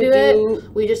 We can do it.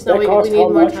 We just know we cost need how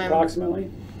more much time.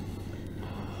 approximately?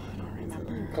 I don't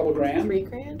remember. A couple grand?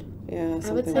 $3,000. Yeah, I would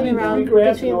something say like around $3 grand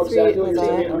to between know exactly three- what your Yeah.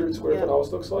 7,800 square foot Yeah.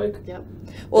 house looks like. Yep.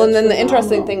 Well, and then the That's interesting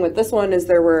phenomenal. thing with this one is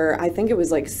there were, I think it was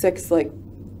like 6 like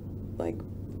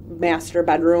master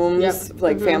bedrooms, Yep.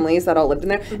 like families that all lived in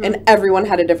there, and everyone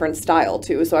had a different style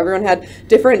too. So everyone had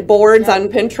different boards on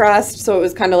Pinterest. So it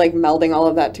was kind of like melding all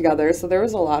of that together. So there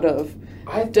was a lot of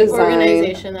design.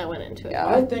 Organization that went into it. Yeah.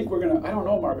 I think we're going to, I don't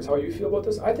know, Marcus, how you feel about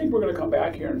this. I think we're going to come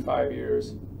back here in 5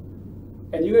 years,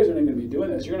 and you guys aren't even going to be doing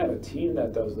this. You're going to have a team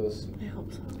that does this. I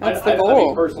hope so. That's I the mean,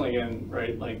 goal. personally, again,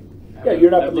 right, like Yeah,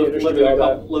 you're not I've in the industry,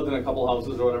 lived in a couple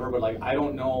houses or whatever, but like I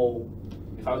don't know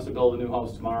if I was to build a new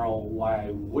house tomorrow why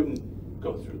I wouldn't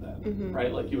go through that,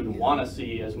 right? Like you would want to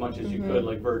see as much as you could,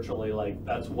 like virtually, like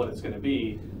that's what it's going to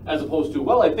be, as opposed to,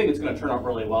 well, I think it's going to turn out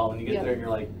really well, and you get there and you're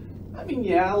like, I mean,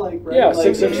 yeah, like, right? Yeah,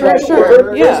 like, 6 inch. Sure.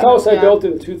 The first house I built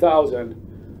in 2000,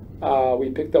 we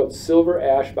picked out silver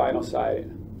ash vinyl siding,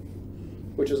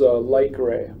 which is a light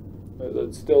gray.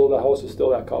 It's still, the house is still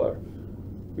that color.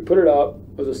 We put it up.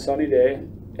 It was a sunny day.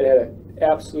 It had an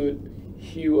absolute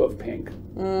hue of pink.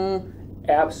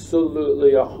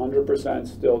 Absolutely 100%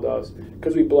 still does,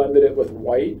 because we blended it with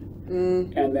white,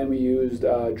 and then we used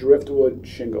driftwood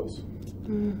shingles,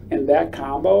 and that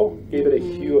combo gave it a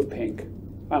hue of pink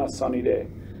on a sunny day.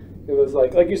 It was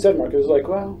like you said, Mark. It was like,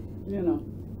 well, you know,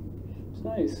 it's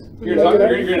nice. You're going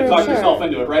to talk yourself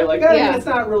into it, right? Like, it's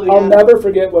not really. I'll never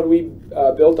forget when we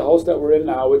built the house that we're in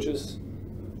now, which is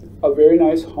a very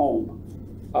nice home.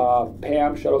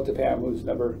 Pam, shout out to Pam, who's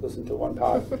never listened to one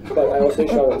pod, but I also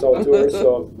shout out to her,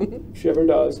 so if she ever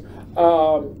does.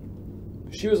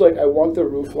 She was like, I want the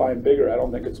roof line bigger. I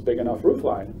don't think it's big enough roof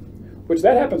line, which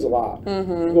that happens a lot.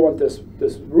 People want this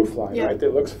roof line, right?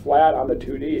 That looks flat on the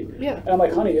 2D. Yeah. And I'm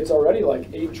like, honey, it's already like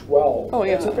 812. Oh,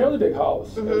 yeah. It's a fairly big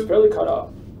house. And it's fairly cut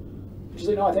up. She's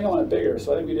like, no, I think I want it bigger.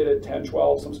 So I think we did it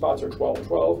 1012. Some spots are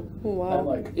 1212. Wow. And I'm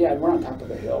like, yeah, and we're on top of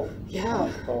the hill. Yeah. I'm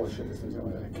like, oh shit, this thing's gonna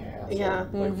be like a castle. Yeah.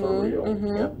 Like for real.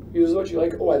 This is what you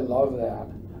like. Oh, I love that.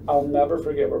 I'll never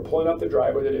forget. We're pulling up the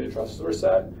driveway the day the trusses were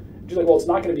set. She's like, well, it's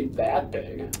not going to be that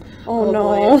big. Oh,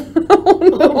 no. Boy. Oh,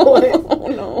 boy. Oh,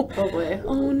 no. Oh boy.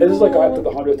 Oh, no. This is like after the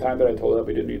 100th time that I told her that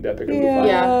we didn't need that big of a roof line.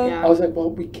 Yeah. I was like, well,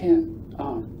 we can't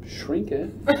shrink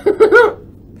it.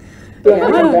 But I had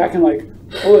to come back and like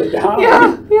pull it down.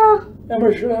 Yeah. And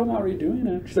we're sure I'm not redoing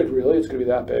it. She's like, really? It's going to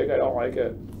be that big? I don't like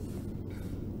it.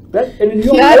 And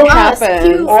you That know,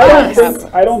 happens.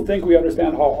 I don't think we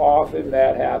understand how often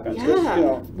that happens. 'Cause, Yeah. you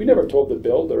know, we never told the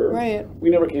builder. Right. We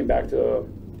never came back to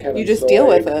Kevin. You just Soy. deal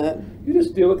with it. You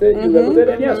just deal with it. You live with it.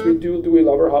 And yes, we do. Do we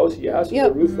love our house? Yes. Is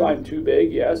Yep. the roof line too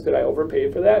big? Yes. Did I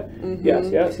overpay for that? Yes.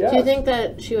 Do you think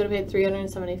that she would have paid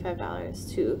 $375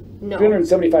 to no?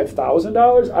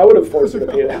 $375,000? I would have forced her to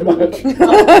pay that much. Again,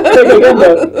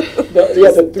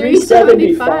 the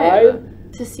 $375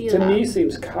 to see to that. me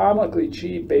seems comically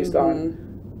cheap based on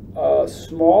a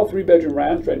small 3-bedroom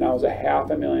ranch right now is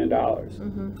 $500,000.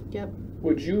 Yep.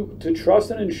 Would you, to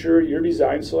trust and ensure your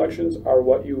design selections are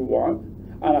what you want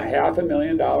on a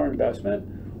 $500,000 investment,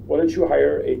 why don't you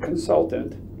hire a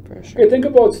consultant? For sure. Okay, think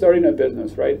about starting a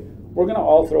business, right? We're going to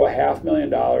all throw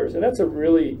 $500,000, and that's a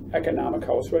really economic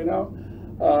house right now.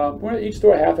 We're going to each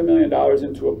throw $500,000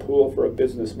 into a pool for a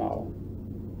business model.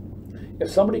 If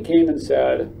somebody came and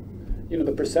said, you know,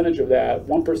 the percentage of that,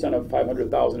 1% of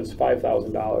 500,000 is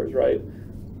 $5,000, right?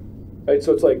 Right,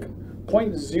 so it's like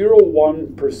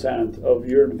 0.01% of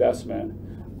your investment.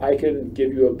 I can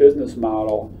give you a business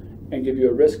model and give you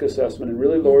a risk assessment and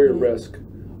really lower your risk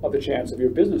of the chance of your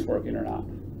business working or not.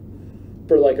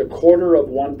 For like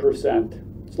 1/4%,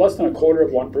 it's less than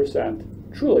 1/4%,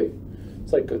 truly.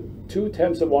 It's like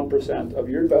 0.2% of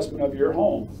your investment of your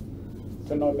home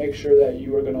to make sure that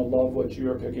you are going to love what you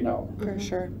are picking out. For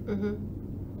sure.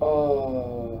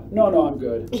 No, I'm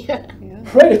good. Yeah.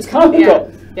 Right, it's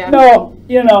comical. Yeah. No,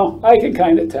 you know, I can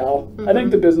kind of tell. I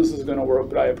think the business is going to work,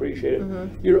 but I appreciate it.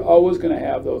 You're always going to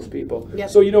have those people. Yep.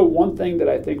 So, you know, one thing that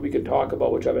I think we could talk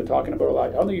about, which I've been talking about a lot,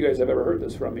 I don't think you guys have ever heard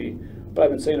this from me, but I've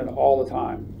been saying it all the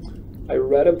time. I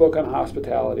read a book on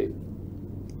hospitality.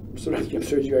 So I'm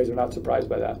sure you guys are not surprised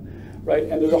by that, right?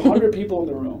 And there's 100 people in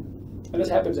the room, and this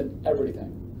happens in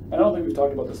everything. And I don't think we've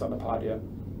talked about this on the pod yet.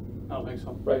 I don't think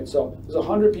so. Right, so there's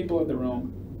 100 people in the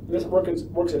room, and this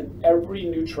works in every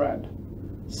new trend.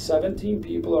 17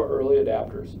 people are early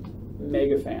adapters,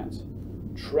 mega fans,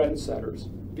 trendsetters.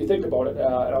 If you think about it, and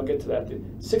I'll get to that,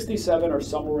 67 are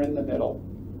somewhere in the middle,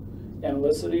 and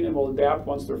listening and will adapt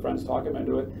once their friends talk them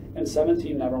into it, and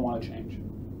 17 never want to change.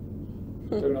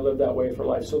 They're going to live that way for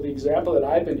life. So the example that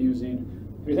I've been using,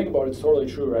 if you think about it, it's totally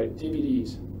true, right?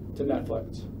 DVDs to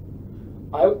Netflix.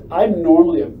 I'm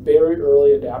normally a very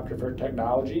early adapter for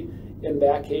technology. In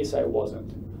that case, I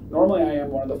wasn't. Normally, I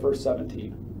am one of the first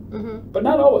 17. But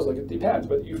not always, like it depends.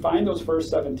 But you find those first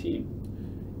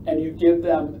 17, and you give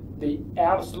them the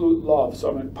absolute love. So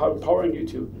I'm empowering you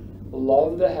to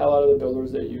love the hell out of the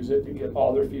builders that use it and get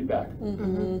all their feedback.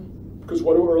 Because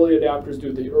what do early adapters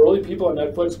do? The early people on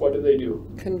Netflix, what do?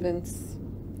 Convince.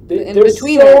 They're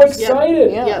so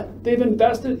excited. Yeah. They've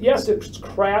invested. Yes,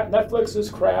 Netflix is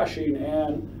crashing,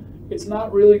 and it's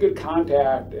not really good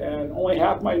contact, and only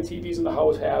half my TVs in the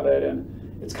house have it, and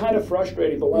it's kind of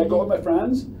frustrating. But when I go with my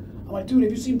friends, I'm like, dude,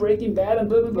 have you seen Breaking Bad and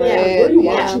blah, blah, blah? Yeah. Where are you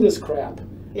Yeah. watching this crap?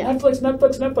 Yeah. Netflix. And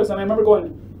I remember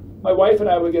going, my wife and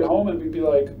I would get home and we'd be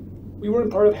like, we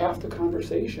weren't part of half the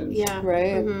conversations. Yeah.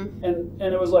 Right. Mm-hmm. And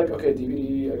it was like, okay,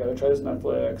 DVD, I gotta try this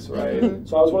Netflix, right? Mm-hmm.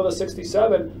 So I was one of the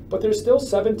 67, but there's still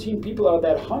 17 people out of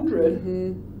that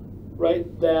 100,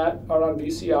 right, that are on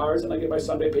VCRs, and I get my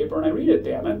Sunday paper and I read it,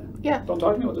 damn it. Yeah. Don't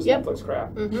talk to me about this Yep. Netflix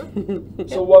crap. Mm-hmm.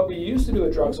 So what we used to do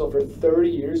at Drexel for 30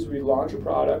 years, we launch a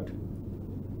product,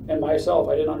 and myself,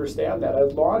 I didn't understand that.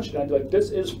 I'd launch it and I'd be like,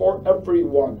 this is for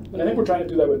everyone. And I think we're trying to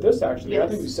do that with this, actually. I Yes.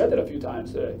 think we said that a few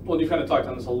times today. Well, you kind of talked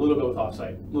on this a little bit with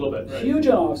Offsite, a little bit, right? Huge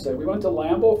on Offsite. We went to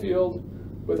Lambeau Field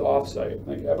with Offsite.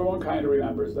 Like, everyone kind of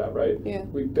remembers that, right? Yeah.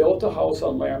 We built a house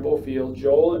on Lambeau Field.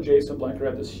 Joel and Jason Blinker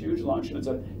had this huge luncheon and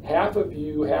said, half of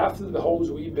the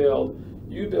homes we build,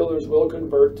 you builders will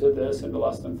convert to this in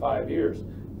less than 5 years.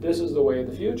 This is the way of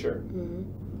the future.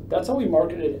 That's how we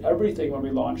marketed everything when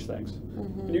we launched things.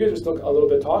 And you guys are still a little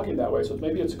bit talking that way, so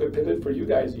maybe it's a good pivot for you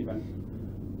guys even.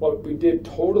 What we did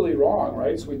totally wrong,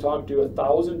 right? So we talked to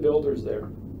 1,000 builders there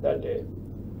that day.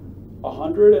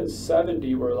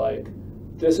 170 were like,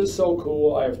 this is so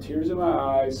cool, I have tears in my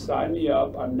eyes, sign me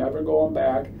up, I'm never going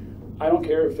back. I don't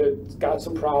care if it's got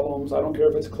some problems, I don't care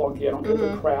if it's clunky, I don't care if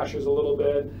it crashes a little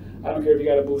bit, I don't care if you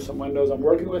gotta move some windows, I'm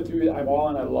working with you, I'm all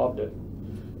in, I loved it.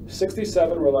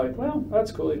 67 were like, well,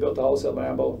 that's cool, he built the house at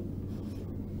Lambeau.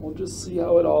 We'll just see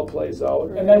how it all plays out.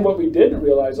 And then what we didn't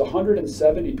realize,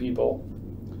 170 people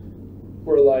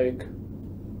were like,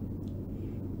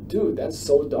 dude, that's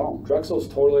so dumb. Drexel's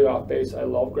totally off base. I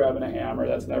love grabbing a hammer.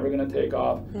 That's never going to take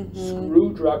off.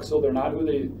 Screw Drexel. They're not who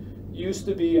they used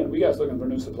to be. And we guys looking for a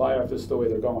new supplier if this is the way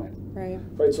they're going.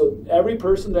 Right. So every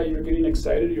person that you're getting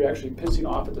excited, you're actually pissing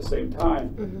off at the same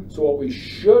time. So what we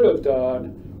should have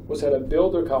done was had a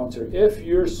builder counselor. If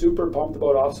you're super pumped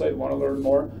about Offsite and want to learn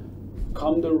more,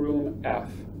 come to room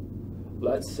F.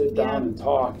 Let's sit down and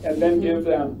talk, and then give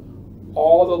them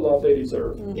all the love they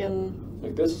deserve.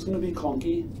 Like, this is going to be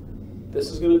clunky. This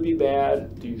is going to be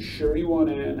bad. Do you sure you want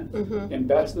in?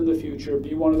 Invest in the future.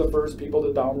 Be one of the first people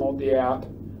to download the app.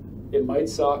 It might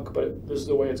suck, but this is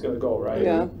the way it's going to go,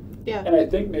 right? Yeah. And I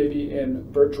think maybe in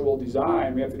virtual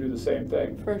design, we have to do the same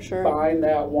thing. For sure. Find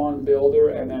that one builder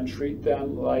and then treat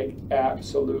them like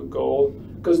absolute gold,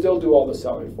 because they'll do all the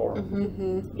selling for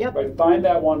them. Right? Find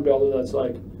that one builder that's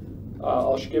like,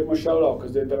 I'll give them a shout out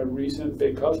because they've been a recent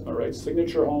big customer, right?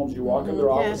 Signature Homes, you walk in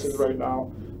their offices right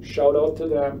now, shout out to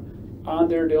them on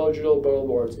their digital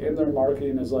billboards, in their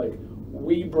marketing is like,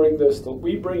 we bring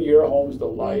your homes to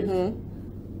life.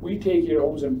 We take your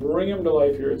homes and bring them to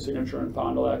life here at Signature and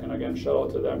Fond du Lac. And again, shout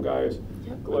out to them guys,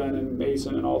 Glenn and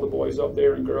Mason and all the boys up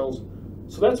there and girls.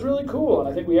 So that's really cool. And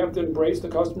I think we have to embrace the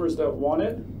customers that want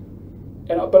it,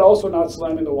 but also not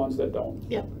slamming the ones that don't.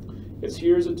 It's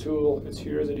here as a tool, it's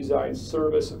here as a design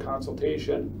service, a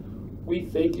consultation. We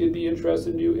think it'd be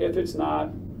interested in you. If it's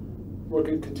not, we're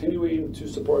continuing to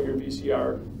support your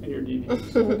VCR and your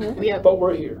DVDs. But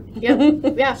we're here.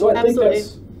 So I think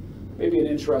that's maybe an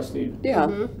interesting,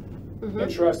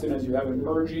 interesting as you have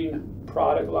emerging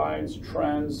product lines,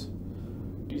 trends,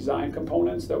 design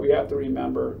components that we have to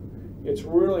remember. It's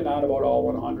really not about all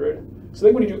 100. So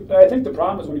I think the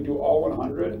problem is when you do all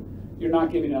 100, you're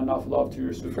not giving enough love to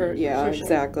your super users.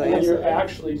 Exactly. And you're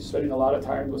actually spending a lot of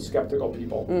time with skeptical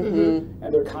people.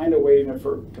 And they're kind of waiting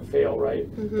to fail, right?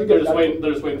 They're just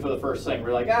waiting for the first thing.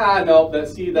 We're like, no,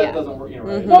 that doesn't work.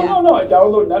 Right? No, I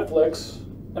download Netflix,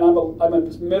 and I'm a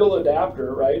middle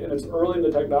adapter, right? And it's early in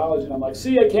the technology, and I'm like,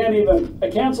 see, I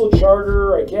canceled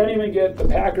Charter, I can't even get the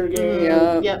Packer game.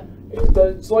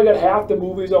 So I got half the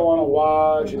movies I want to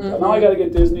watch, and now I got to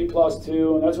get Disney Plus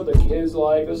too, and that's what the kids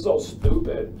like. This is so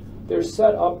stupid. They're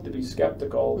set up to be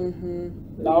skeptical.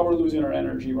 Now we're losing our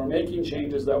energy. We're making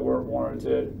changes that weren't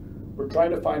warranted. We're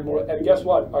trying to find more. And guess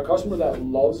what? A customer that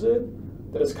loves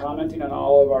it, that is commenting on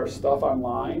all of our stuff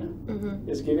online,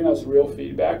 is giving us real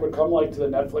feedback, would come like to the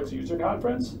Netflix user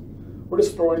conference. We're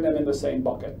just throwing them in the same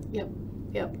bucket.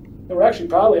 And we're actually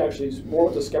probably more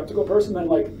with the skeptical person than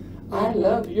like, I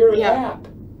love your app.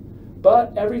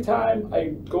 But every time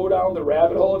I go down the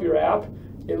rabbit hole of your app,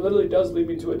 it literally does lead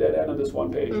me to a dead end on this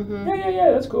one page.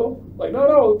 Yeah, that's cool. Like,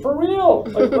 no, for real.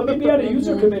 Like, let me be on a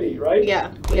user committee, right? You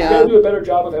gotta do a better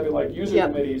job of having like user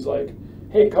committees, like,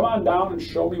 hey, come on down and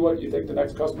show me what you think the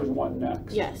next customers want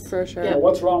next. For sure. You know,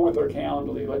 what's wrong with their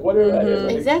Calendly? Like, whatever that is.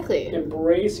 Like, exactly.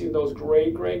 Embracing those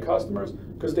great customers,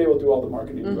 because they will do all the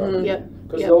marketing.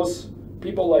 Because those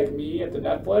people like me at the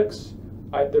Netflix,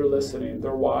 they're listening,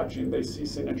 they're watching, they see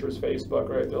Signature's Facebook,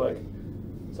 right? They're like,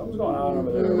 something's going on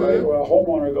over there, right? Or a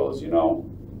homeowner goes,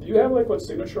 do you have like what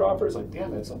Signature offers? Like,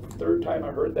 damn, it's the third time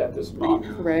I heard that this month.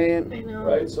 Right. I know.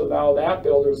 Right? So now that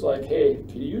builder's like, hey,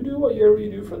 can you do whatever you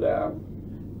do for them?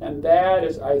 And that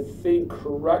is, I think,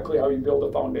 correctly how you build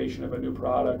a foundation of a new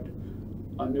product,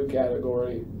 a new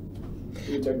category,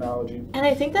 new technology. And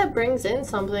I think that brings in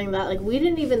something that like we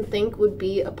didn't even think would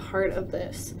be a part of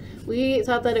this. We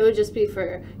thought that it would just be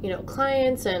for,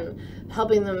 clients and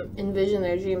helping them envision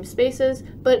their dream spaces,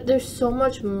 but there's so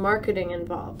much marketing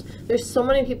involved. There's so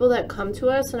many people that come to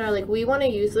us and are like, we want to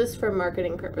use this for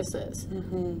marketing purposes.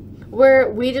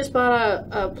 We just bought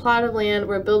a plot of land,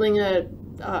 we're building a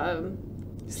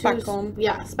spec home.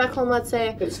 Yeah, spec home, let's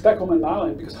say. It's spec home and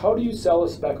modeling, because how do you sell a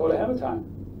spec home ahead of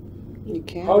time? You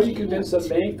can't. How do you convince a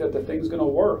bank that the thing's going to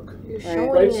work? You're showing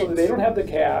Right, it. so they don't have the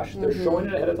cash. They're showing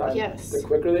it ahead of time. Yes. The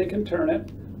quicker they can turn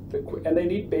it, and they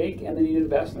need bank and they need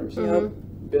investors. Yep.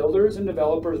 Builders and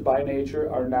developers by nature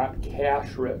are not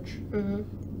cash rich.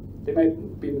 They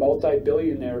might be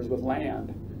multi-billionaires with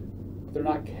land, but they're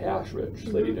not cash rich.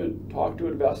 So they need to talk to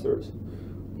investors.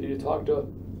 They need to talk to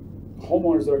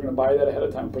homeowners that are going to buy that ahead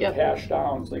of time, put cash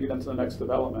down so they get into the next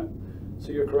development. So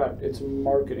you're correct. It's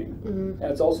marketing, and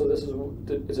it's also it's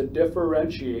a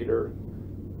differentiator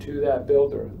to that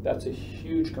builder. That's a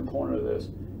huge component of this.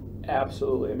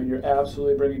 Absolutely. I mean, you're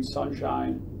absolutely bringing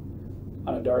sunshine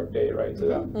on a dark day, right, to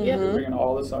them. You're bringing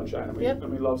all the sunshine,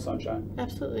 and we love sunshine.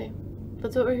 Absolutely.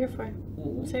 That's what we're here for.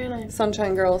 Sarah and I.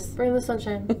 Sunshine girls. Bring the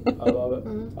sunshine. I love it.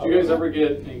 Do you guys ever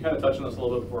get, and you kind of touched on this a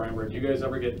little bit before, Amber, do you guys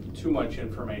ever get too much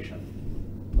information?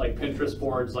 Like Pinterest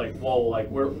boards, like, whoa, like,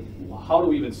 how do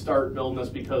we even start building this,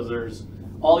 because there's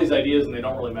all these ideas and they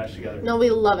don't really mesh together? No, we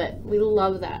love it. We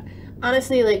love that.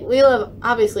 Honestly, like, we love,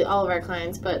 obviously, all of our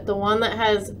clients, but the one that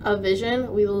has a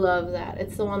vision, we love that.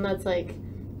 It's the one that's like,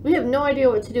 we have no idea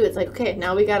what to do. It's like, okay,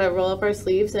 now we got to roll up our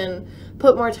sleeves and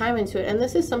put more time into it. And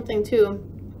this is something, too,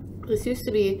 this used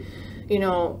to be,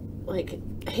 like,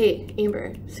 hey,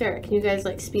 Amber, Sarah, can you guys,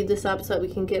 like, speed this up so that we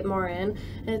can get more in?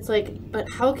 And it's like, but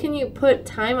how can you put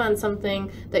time on something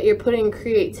that you're putting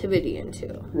creativity into?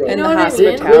 Right. And You know the what I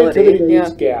mean? hospitality. Creativity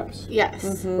needs gaps.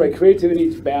 Yes. Right, creativity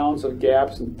needs balance of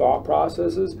gaps and thought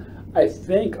processes. I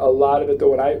think a lot of it,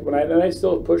 though, when I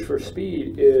still push for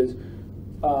speed, is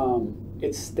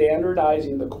it's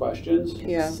standardizing the questions.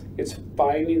 Yeah. It's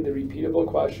finding the repeatable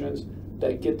questions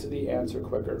that get to the answer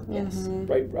quicker. Yes.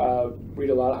 Right,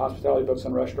 read a lot of hospitality books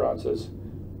on restaurants.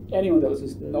 Anyone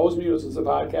that knows me, listens to the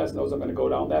podcast, knows I'm going to go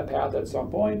down that path at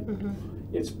some point.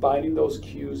 It's finding those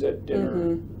cues at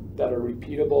dinner that are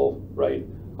repeatable, right?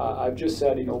 I've just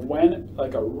said, when,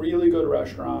 like a really good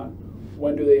restaurant,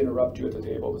 when do they interrupt you at the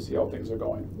table to see how things are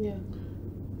going? Yeah.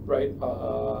 Right?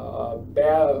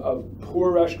 A poor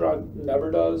restaurant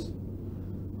never does.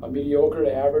 A mediocre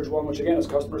to average one, which again is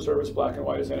customer service, black and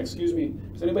white, is saying, excuse me,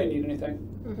 does anybody need anything?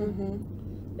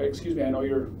 Right, excuse me, I know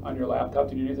you're on your laptop,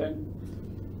 do you need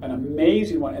anything? An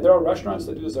amazing one, and there are restaurants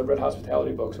that do this. I've read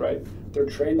hospitality books, right? They're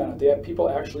trained on it. They have people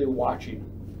actually watching.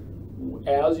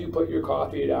 As you put your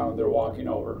coffee down, they're walking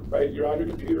over, right? You're on your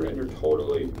computer and you're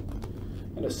totally,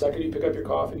 and the second you pick up your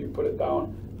coffee and you put it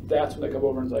down, that's when they come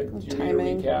over and it's like, do you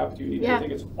need a recap? Do you need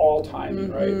anything? It's all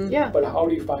timing, right? Yeah. But how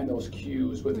do you find those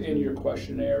cues within your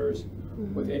questionnaires,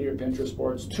 within your Pinterest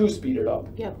boards to speed it up?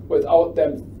 Yeah. Without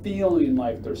them feeling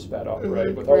like they're sped up,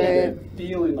 right? Without them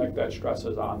feeling like that stress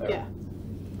is on there. Yeah.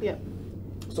 Yeah.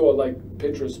 So like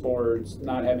Pinterest boards,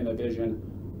 not having a vision.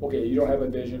 Okay, you don't have a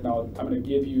vision. Now I'm going to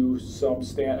give you some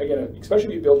again, especially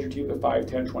if you build your team to 5,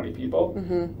 10, 20 people,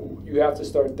 you have to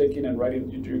start thinking and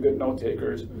writing. You're good note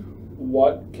takers.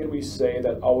 What can we say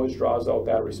that always draws out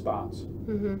that response?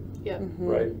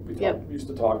 Right? We used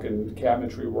to talk in the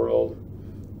cabinetry world.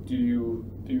 Do you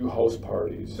host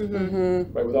parties?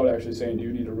 Right? Without actually saying, do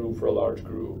you need a room for a large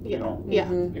group?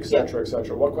 Et cetera, et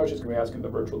cetera. What questions can we ask in the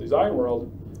virtual design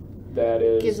world that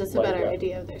gives us a like better that?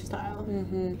 idea of their style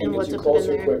And what gets you to put in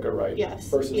closer there. quicker, right? Yes.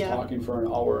 Versus talking for an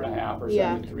hour and a half or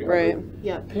something, 300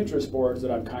 Right. Pinterest boards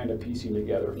that I'm kind of piecing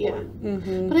together for you.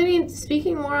 But I mean,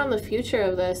 speaking more on the future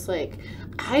of this, like,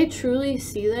 I truly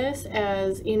see this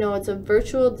as, it's a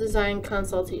virtual design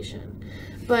consultation.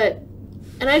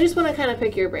 And I just want to kind of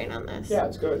pick your brain on this. Yeah,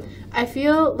 it's good. I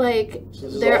feel like So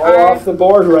this there is all off the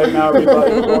board right now,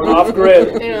 everybody. Going off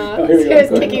grid.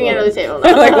 Sarah's kicking me under the table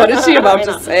now. Like, what is she about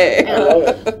to say? I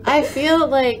love it. I feel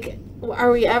like,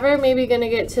 are we ever maybe going to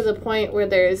get to the point where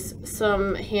there's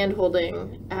some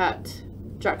hand-holding at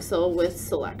Drexel with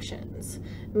selections?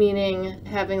 Meaning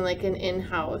having like an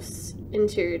in-house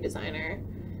interior designer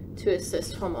to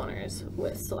assist homeowners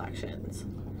with selections.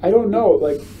 I don't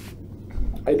know.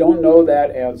 I don't know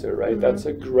that answer, right? That's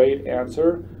a great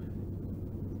answer.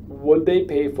 would they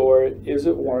pay for it? Is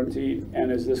it warranty?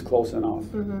 And is this close enough?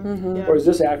 Yeah. Or is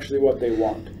this actually what they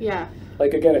want? Yeah.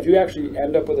 Like, again, if you actually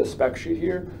end up with a spec sheet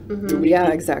here,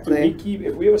 exactly.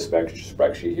 If we have a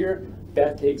spec sheet here,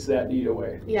 that takes that need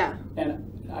away. Yeah. And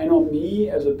I know me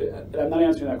and I'm not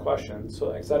answering that question,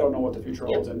 so because I don't know what the future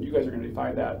holds, and you guys are going to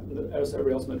define that, as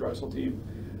everybody else in the Drexel team.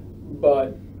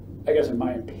 But I guess in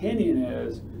my opinion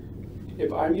is,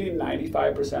 if I'm getting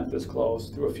 95% this close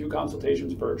through a few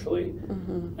consultations virtually,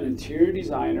 an interior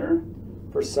designer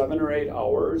for 7 or 8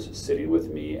 hours sitting with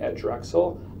me at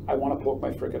Drexel, I want to poke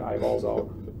my freaking eyeballs out.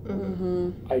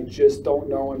 I just don't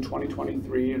know in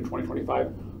 2023 and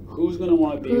 2025 who's going to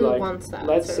want to be like,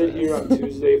 let's sit here on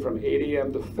Tuesday from 8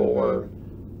 a.m. to 4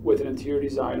 with an interior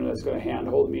designer that's going to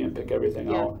handhold me and pick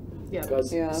everything out. Because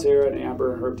Sarah and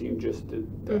Amber and her team just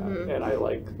did that, and I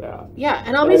like that. Yeah,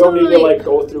 and I don't need to like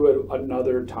go through it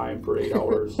another time for 8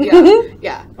 hours.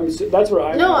 Yeah. I mean, so that's where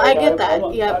I'm. No, at. Like, I get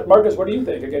that. Marcus, what do you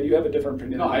think? Again, you have a different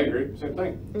opinion. No, I agree. Same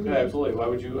thing. Yeah, absolutely. Why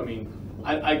would you? I mean,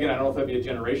 I don't know if that'd be a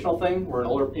generational thing. We're an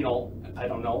older, I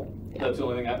don't know. That's the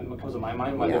only thing that comes to my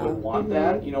mind. Why they would want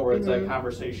that, where it's that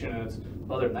conversation, and it's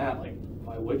other than that, like,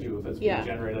 why would you if it's being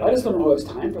generated? I just don't know who has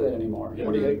time for that anymore.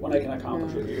 When I can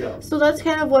accomplish it here. So that's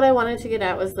kind of what I wanted to get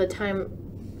at, was the time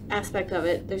aspect of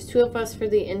it. There's 2 of us for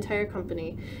the entire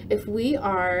company. If we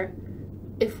are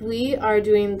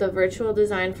doing the virtual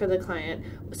design for the client,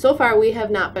 so far we have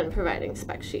not been providing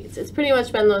spec sheets. It's pretty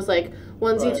much been those like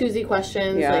onesie-twosie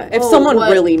questions. Yeah, like, if someone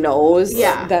really knows,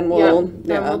 then we'll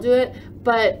do it.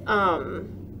 But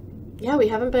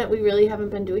we really haven't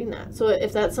been doing that. So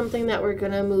if that's something that we're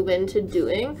gonna move into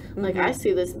doing, like, I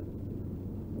see this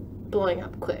blowing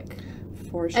up quick.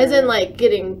 For sure. As in, like,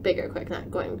 getting bigger quick, not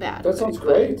going bad. That sounds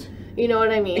great. You know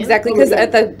what I mean? Exactly, because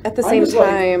at the same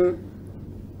time.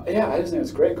 I just think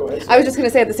it's great. Go ahead. I was just going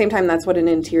to say, at the same time, that's what an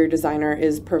interior designer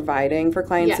is providing for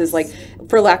clients, is like,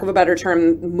 for lack of a better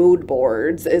term, mood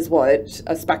boards is what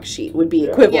a spec sheet would be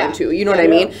equivalent to. You know what I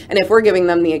mean? And if we're giving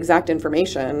them the exact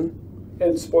information.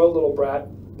 And spoiled little brat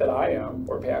that I am,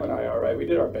 or Pam and I are, right? We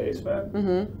did our basement,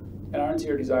 and our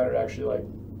interior designer actually, like,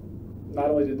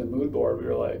 not only did the mood board, we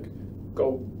were like,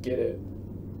 go get it.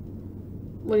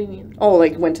 What do you mean? Oh,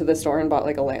 like went to the store and bought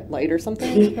like a light or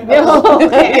something?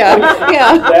 Yeah.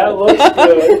 That looks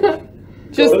good.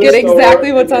 Just get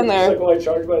exactly what's on there. It's like, well, I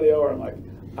charge by the hour. I'm like,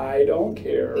 I don't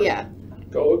care. Yeah.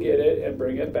 Go get it and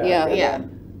bring it back. Yeah.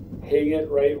 And hang it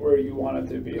right where you want it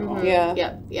to be hung. Yeah. Right,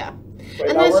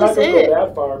 and now, that's we're not going to it. go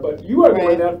that far, but you are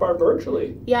going that far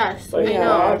virtually. Yes, Like, I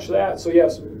know. watch that. So,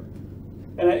 yes.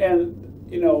 And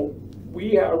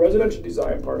our residential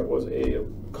design part of it was a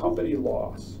company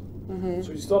loss.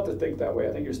 So you still have to think that way.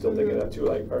 I think you're still thinking that too.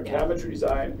 Like our cabinetry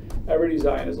design, every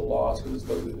design is a loss because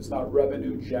it's not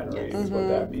revenue generating, is what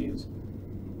that means.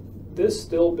 This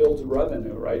still builds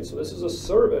revenue, right? So this is a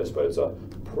service, but it's a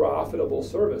profitable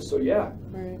service. So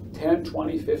 10,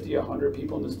 20, 50, 100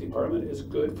 people in this department is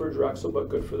good for Drexel, but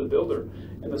good for the builder.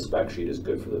 And the spec sheet is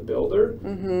good for the builder,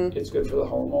 it's good for the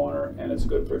homeowner, and it's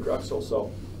good for Drexel.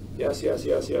 So yes.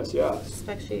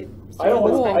 Spec sheet. I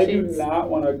do not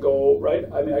want to go, right?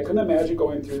 I mean, I couldn't imagine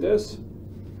going through this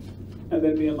and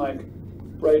then being like,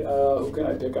 right, who can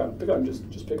I pick on?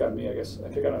 Just pick on me, I guess. I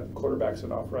pick on a quarterback's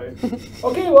enough, right?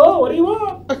 Okay, well, what do you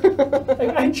want?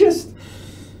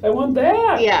 I want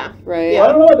that. Yeah. Right. Well,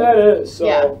 I don't know what that is,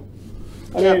 so.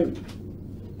 I Yep. mean,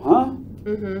 huh?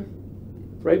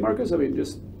 Right, Marcus? I mean,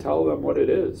 just tell them what it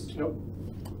is. Yep.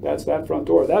 That's that front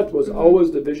door. That was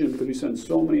always the vision, because we spent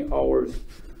so many hours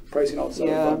pricing out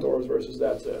 7 front doors versus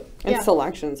that's it. And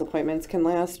selections appointments can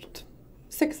last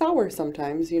 6 hours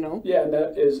sometimes, Yeah, and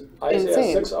that is, I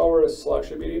say a 6-hour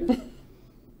selection meeting,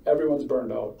 everyone's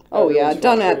burned out. Oh, Everyone's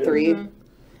done at frustrated. 3.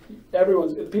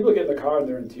 People get in the car and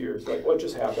they're in tears. Like, what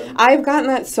just happened? I've gotten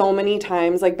that so many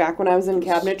times, like back when I was in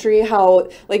cabinetry, how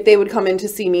like they would come in to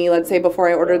see me, let's say before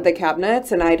I ordered the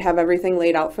cabinets, and I'd have everything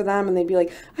laid out for them, and they'd be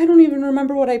like, I don't even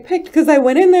remember what I picked, because I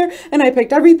went in there and I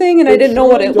picked everything and I didn't know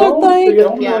what it looked like. They get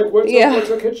home and like,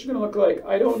 what's our kitchen going to look like?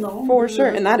 I don't know. For sure,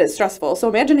 and that is stressful. So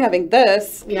imagine having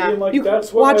this. Yeah. Like, you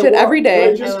that's what watch I it want. every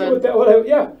day. Just get with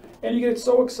that. And you get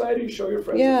so excited, you show your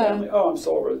friends and family. Oh, I'm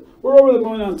so over it. We're over the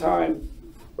moon on time.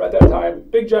 We're at that time.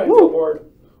 Big giant billboard.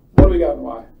 What do we got and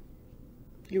why?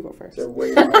 You go first. They're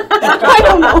waiting. I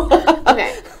don't know.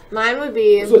 Okay, mine would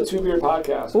be. This is a 2-beer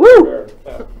podcast. Woo!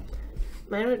 Yeah.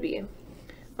 Mine would be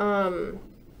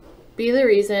the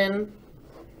reason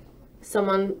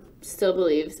someone still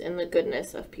believes in the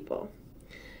goodness of people.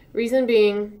 Reason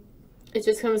being, it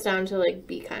just comes down to, like,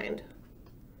 be kind.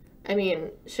 I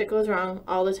mean, shit goes wrong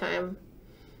all the time,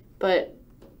 but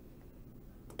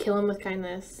kill them with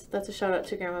kindness. That's a shout out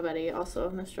to Grandma Betty,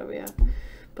 also Nostrovia.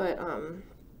 But,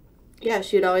 yeah,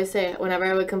 she would always say, whenever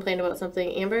I would complain about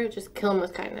something, Amber, just kill him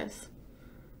with kindness.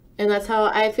 And that's how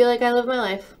I feel like I live my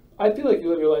life. I feel like you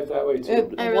live your life that way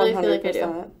too. I really feel like I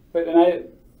do. But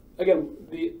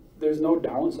there's no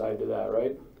downside to that,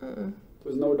 right?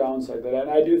 There's no downside to that.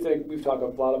 And I do think we've talked a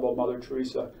lot about Mother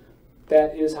Teresa.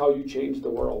 That is how you change the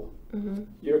world.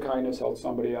 Your kindness helps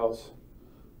somebody else.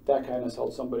 That kindness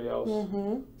helps somebody else.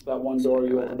 That one door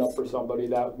you opened up for somebody,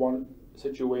 that one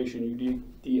situation you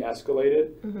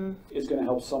de-escalated is going to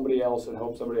help somebody else and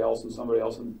help somebody else and somebody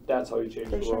else, and that's how you change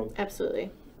the world.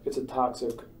 Absolutely. It's a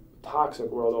toxic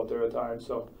world out there at times,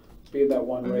 so being that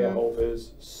one ray of hope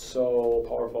is so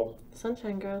powerful.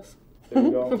 Sunshine girls. There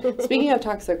you go. Speaking of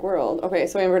toxic world, okay,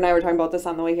 so Amber and I were talking about this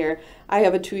on the way here. I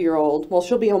have a 2-year-old. Well,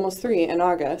 she'll be almost 3 in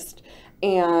August.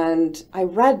 And I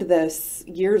read this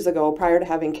years ago, prior to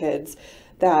having kids,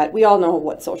 that we all know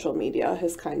what social media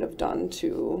has kind of done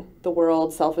to the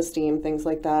world, self-esteem, things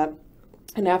like that.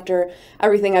 And after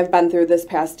everything I've been through this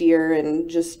past year and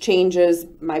just changes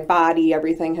my body,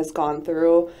 everything has gone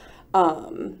through,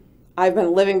 I've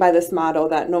been living by this motto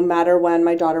that no matter when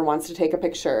my daughter wants to take a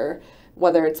picture,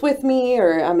 whether it's with me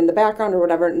or I'm in the background or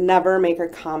whatever, never make a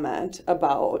comment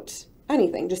about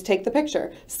anything. Just take the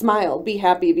picture. Smile. Be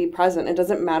happy. Be present. It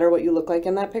doesn't matter what you look like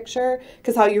in that picture,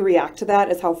 because how you react to that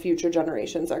is how future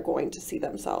generations are going to see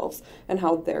themselves and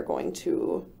how they're going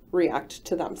to react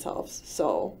to themselves.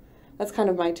 So that's kind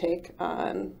of my take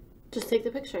on... Just take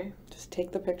the picture. Just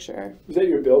take the picture. Is that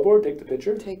your billboard? Take the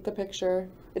picture? Take the picture.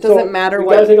 It doesn't matter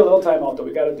what... We got to take a little time out, though.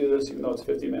 We got to do this, even though it's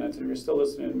 50 minutes. And if you're still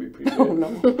listening, we appreciate it.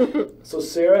 No. So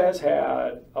Sarah has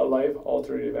had a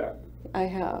life-altering event. I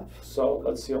have. So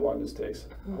let's see how long this takes.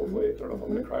 Hopefully, I don't know if I'm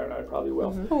going to cry or not. I probably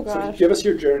will. Oh, gosh. So give us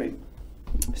your journey.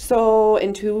 So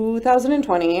in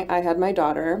 2020, I had my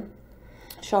daughter.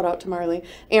 Shout out to Marley.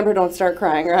 Amber, don't start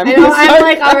crying. Or I'm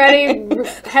like already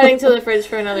heading to the fridge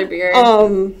for another beer.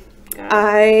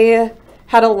 I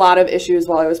had a lot of issues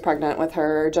while I was pregnant with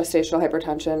her. Gestational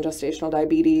hypertension, gestational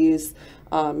diabetes,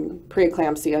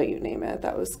 preeclampsia, you name it.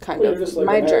 That was kind of just like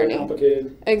my journey.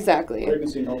 Complicated exactly.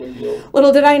 pregnancy, no big deal.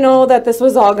 Little did I know that this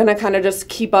was all going to kind of just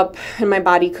keep up, and my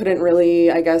body couldn't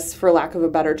really, I guess, for lack of a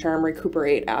better term,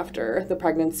 recuperate after the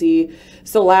pregnancy.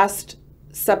 So last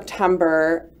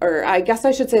September, or I guess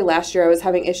I should say last year, I was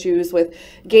having issues with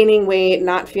gaining weight,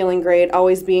 not feeling great,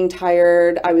 always being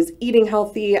tired. I was eating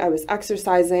healthy, I was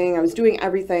exercising, I was doing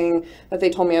everything that they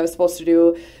told me I was supposed to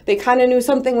do. They kind of knew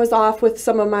something was off with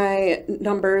some of my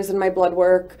numbers and my blood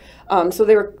work. So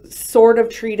they were sort of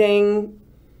treating,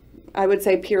 I would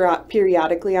say,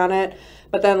 periodically on it.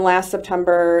 But then last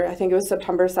September, I think it was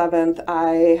September 7th,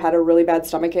 I had a really bad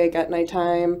stomachache at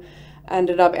nighttime.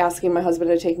 Ended up asking my husband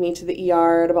to take me to the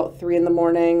ER at about 3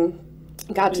 a.m.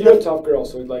 You're a tough girl,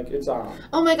 so like it's on.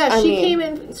 Oh my gosh, she came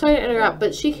in. Sorry to interrupt,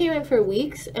 but she came in for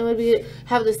weeks and would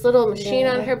have this little machine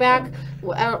on her back.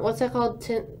 What's that called?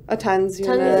 A TENS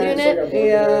unit. Like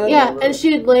yeah, and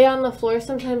she would lay on the floor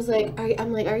sometimes.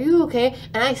 I'm like, are you okay?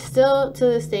 And I still, to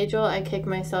this day, Joel, I kick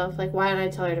myself. Like, why didn't I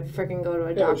tell her to freaking go to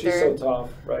a doctor? She's so tough,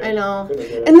 right? I know.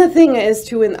 And the thing is,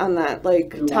 too, on that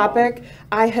topic,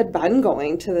 I had been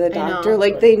going to the doctor.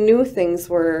 They knew things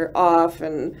were off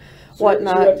and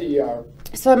whatnot. So you're at the ER.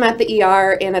 So I'm at the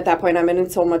ER, and at that point, I'm in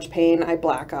so much pain, I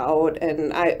black out.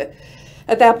 And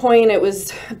at that point, it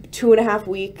was 2.5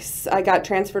 weeks. I got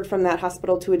transferred from that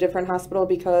hospital to a different hospital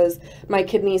because my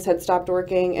kidneys had stopped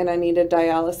working, and I needed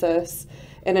dialysis.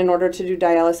 And in order to do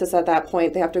dialysis at that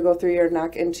point, they have to go through your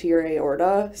neck into your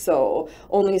aorta. So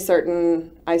only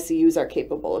certain ICUs are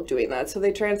capable of doing that. So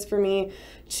they transfer me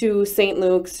to St.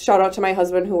 Luke's. Shout out to my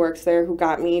husband who works there, who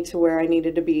got me to where I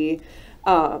needed to be.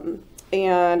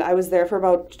 And I was there for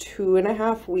about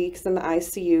 2.5 weeks in the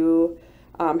ICU,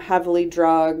 heavily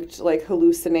drugged,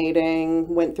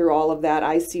 hallucinating, went through all of that.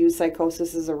 ICU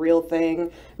psychosis is a real thing.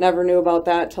 Never knew about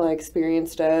that till I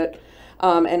experienced it.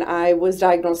 And I was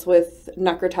diagnosed with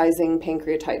necrotizing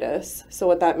pancreatitis. So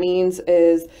what that means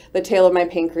is the tail of my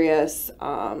pancreas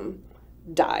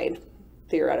died,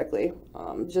 theoretically,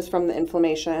 just from the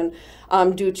inflammation,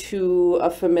 due to a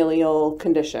familial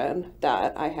condition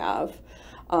that I have.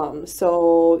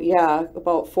 So yeah,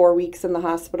 about 4 weeks in the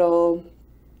hospital.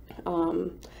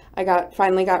 I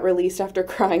finally got released after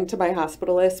crying to my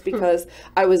hospitalist because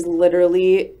I was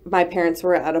literally, my parents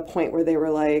were at a point where they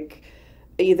were like,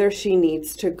 either she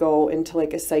needs to go into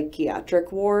a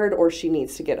psychiatric ward or she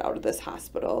needs to get out of this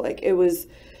hospital. It was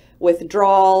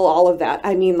withdrawal, all of that.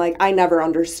 I mean, I never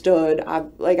understood.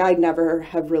 I never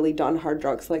have really done hard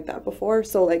drugs like that before.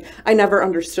 So I never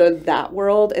understood that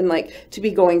world. And to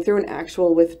be going through an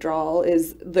actual withdrawal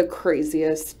is the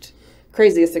craziest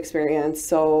experience.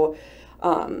 So,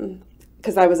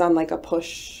 because I was on like a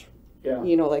push,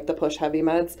 you know, like the push heavy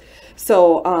meds.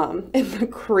 So, and the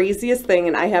craziest thing,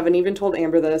 and I haven't even told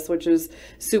Amber this, which is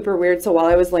super weird. So while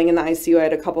I was laying in the ICU, I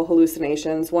had a couple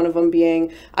hallucinations. One of them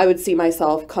being I would see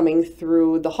myself coming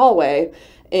through the hallway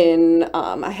in,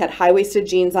 I had high-waisted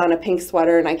jeans on, a pink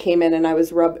sweater, and I came in and I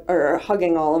was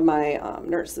hugging all of my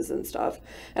nurses and stuff.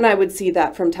 And I would see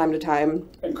that from time to time.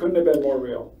 And couldn't have been more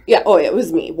real. Yeah, oh, it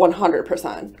was me,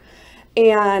 100%.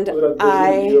 And was it a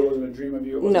vision of you? It wasn't a dream of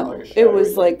you? It wasn't no, like a it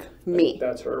was like me.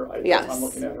 That's her. Yes. I'm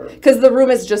looking at her. Because the room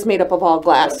is just made up of all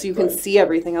glass, so you can right. see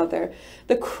everything out there.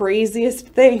 The craziest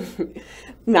thing,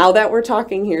 now that we're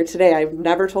talking here today, I've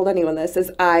never told anyone this,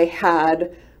 is I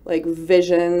had like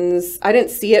visions. I didn't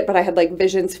see it, but I had like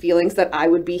visions, feelings that I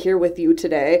would be here with you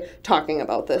today talking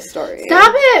about this story.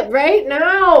 Stop it right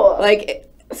now. Like,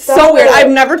 so weird. I've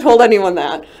never told anyone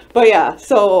that. But yeah,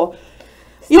 so...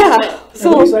 Yeah,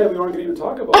 so we decided we weren't going to even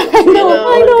talk about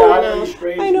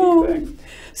it. I know.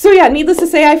 So yeah, needless to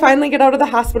say, I finally get out of the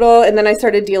hospital, and then I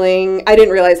started dealing. I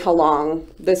didn't realize how long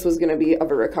this was going to be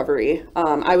of a recovery.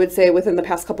 I would say within the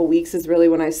past couple weeks is really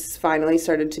when I finally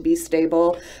started to be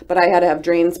stable. But I had to have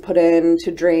drains put in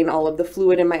to drain all of the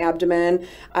fluid in my abdomen.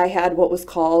 I had what was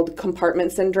called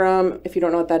compartment syndrome. If you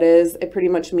don't know what that is, it pretty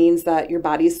much means that your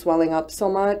body's swelling up so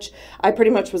much. I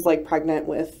pretty much was like pregnant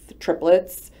with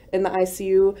triplets in the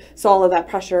ICU, so all of that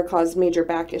pressure caused major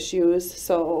back issues.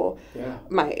 So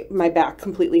my back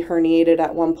completely herniated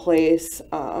at one place.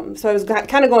 So I was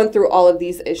kind of going through all of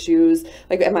these issues.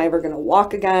 Like, am I ever going to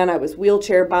walk again? I was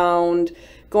wheelchair bound,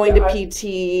 going to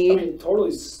PT. I mean,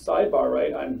 totally sidebar,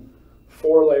 right? I'm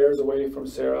 4 layers away from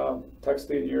Sarah,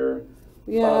 texting your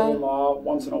father-in-law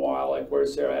once in a while, like,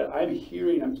 where's Sarah at? I'm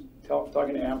hearing, I'm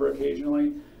talking to Amber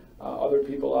occasionally, other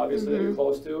people obviously that you're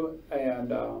close to,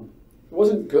 and it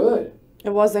wasn't good. It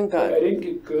wasn't good. Like, I didn't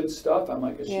get good stuff. I'm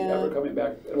like, is she ever coming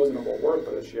back? It wasn't about work,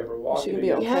 but is she ever walking? She could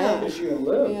be okay. Is she going to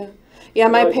live? Yeah,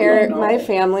 my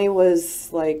family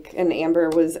was like, and Amber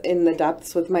was in the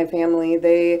depths with my family.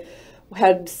 They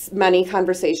had many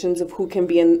conversations of who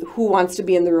wants to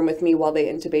be in the room with me while they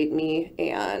intubate me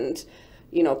and,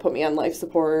 you know, put me on life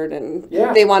support. And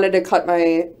they wanted to cut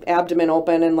my abdomen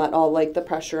open and let all like the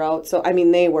pressure out. So, I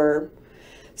mean,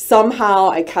 somehow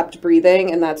I kept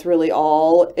breathing, and that's really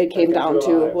all it came down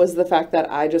to was the fact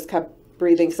that I just kept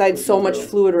breathing because I had so much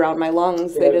fluid around my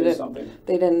lungs. They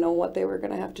didn't know what they were going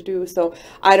to have to do. So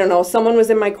I don't know. Someone was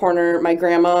in my corner. My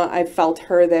grandma, I felt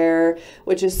her there,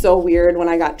 which is so weird. When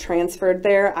I got transferred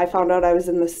there, I found out I was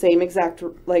in the same exact,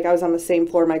 like I was on the same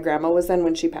floor my grandma was in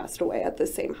when she passed away at the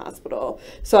same hospital.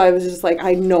 So I was just like,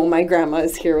 I know my grandma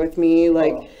is here with me.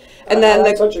 Like, and then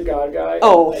I'm such a God guy.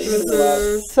 Oh, even in the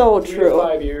last so 3 true. to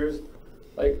 5 years,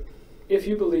 like, if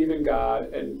you believe in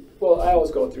God, and well, I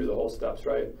always go through the whole steps,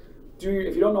 right?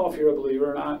 If you don't know if you're a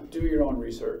believer or not, do your own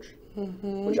research,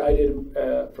 which I did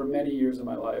for many years of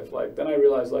my life. Like, then I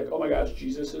realized, like, oh my gosh,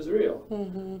 Jesus is real.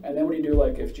 And then when you do,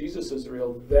 like, if Jesus is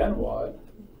real, then what?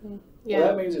 Well,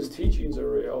 that means his teachings are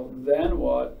real. Then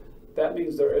what? That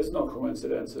means there is no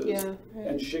coincidences.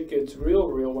 And shit gets real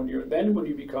when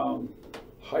you become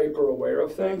hyper aware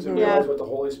of things and realize what the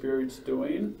Holy Spirit's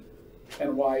doing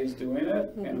and why he's doing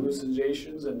it, and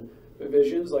hallucinations and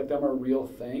visions, like, them are real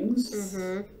things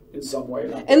in some way.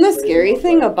 And the scary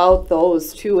thing about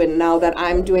those too, and now that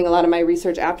I'm doing a lot of my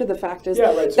research after the fact, is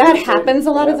so that happens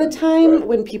a lot of the time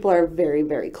when people are very,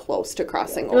 very close to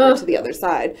crossing over to the other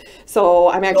side. So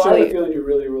I'm actually... I have a feeling you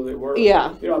really, really were.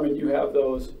 Yeah. You know, I mean, you have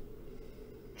those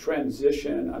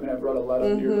transition. I mean, I've read a lot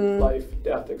of your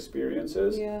life-death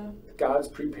experiences. God's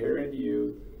preparing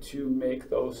you to make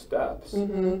those steps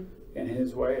in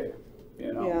his way,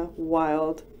 you know. Yeah,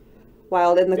 wild.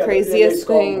 And the craziest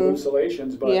thing...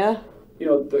 hallucinations, but, you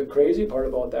know, the crazy part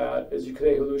about that is you could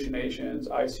say hallucinations,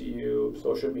 ICU,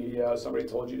 social media, somebody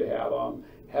told you to have them,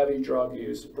 heavy drug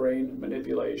use, brain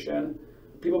manipulation.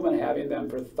 People have been having them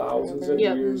for thousands of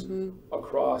years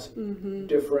across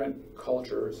different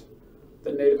cultures.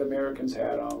 The Native Americans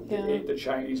had them, the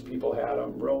Chinese people had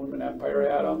them, Roman Empire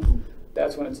had them.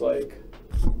 That's when it's like...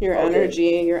 Your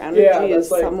energy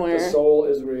is like somewhere. The soul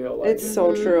is real. Like, it's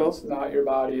so true. It's not your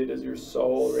body, it is your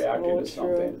soul reacting to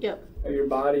something. And your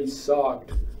body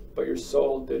sucked, but your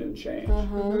soul didn't change.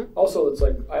 Also, it's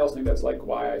like, I also think that's like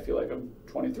why I feel like I'm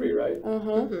 23, right?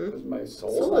 Because my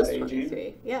soul's not aging.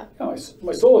 23.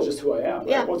 My soul is just who I am.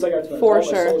 Right? Once I got to my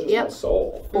soul is just my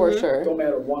soul. For sure. Don't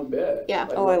matter one bit.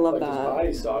 Like, I love that. This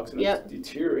body sucks and it's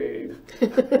deteriorating.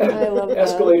 I love that.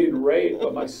 Escalating rate,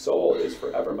 but my soul is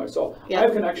forever my soul. I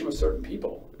have connection with certain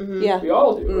people. We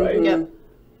all do, right?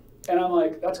 And I'm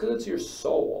like, that's because it's your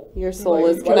soul. Your soul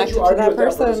is connected to that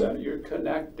person. You're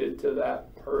connected to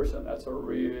that person. That's a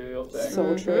real thing.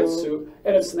 So true.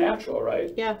 And it's natural,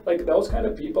 right? Yeah. Like those kind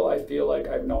of people, I feel like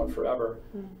I've known forever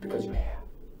because you have.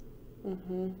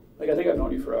 Like I think I've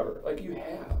known you forever. Like you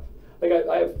have. Like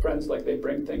I have friends, like they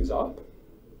bring things up,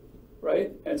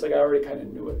 right? And it's like I already kind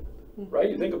of knew it, right?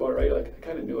 You think about it, right? You're like I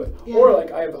kind of knew it. Yeah. Or like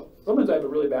sometimes I have a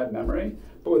really bad memory,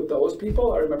 but with those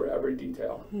people, I remember every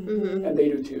detail, and they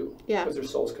do too. Yeah. Because their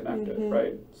soul's connected,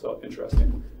 right? So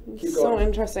interesting. Keep So going.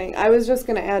 interesting. I was just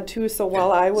going to add too, so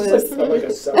while I was... It's like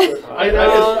a separate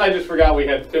I just forgot we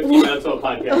had 15 minutes of a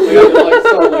podcast. We got to like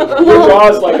suddenly. Your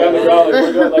jaw's like on the ground, like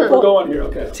we're good, like we're going here,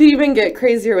 okay. To even get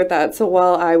crazier with that, so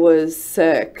while I was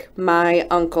sick, my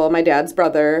uncle, my dad's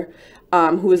brother,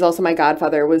 who was also my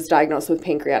godfather, was diagnosed with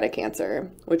pancreatic cancer,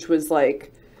 which was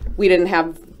like, we didn't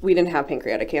have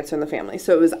pancreatic cancer in the family.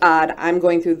 So it was odd. I'm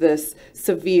going through this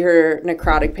severe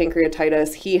necrotic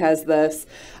pancreatitis. He has this.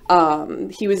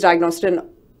 He was diagnosed in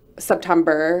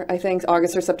September, I think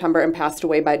August or September, and passed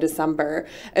away by December.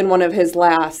 And one of his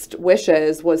last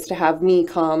wishes was to have me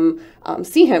come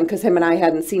see him, because him and I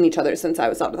hadn't seen each other since I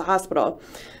was out of the hospital.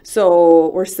 So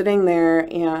we're sitting there,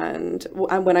 and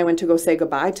when I went to go say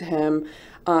goodbye to him,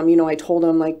 I told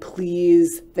him, like,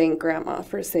 please thank Grandma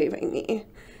for saving me.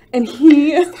 And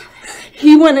he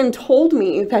went and told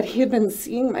me that he had been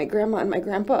seeing my grandma and my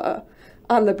grandpa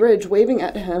on the bridge, waving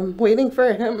at him, waiting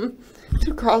for him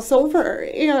to cross over.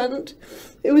 And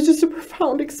it was just a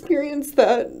profound experience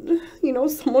that,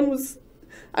 someone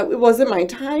it wasn't my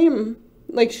time.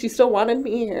 Like, she still wanted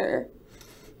me here.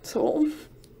 So,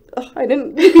 I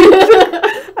didn't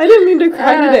mean to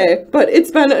cry today, but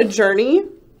it's been a journey.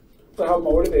 But how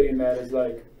motivating that is,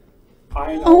 like,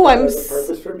 I know that has a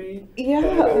purpose for me, and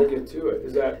I better get to it.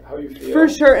 Is that how you feel? For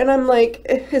sure. And I'm like,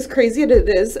 as crazy as it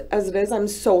is, I'm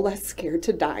so less scared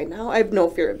to die now. I have no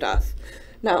fear of death.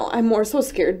 Now, I'm more so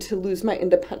scared to lose my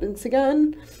independence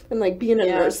again and, like, be in a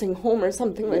nursing home or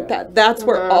something like that. That's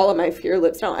where all of my fear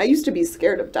lives now. I used to be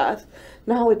scared of death.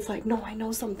 Now it's like, no, I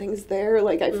know something's there.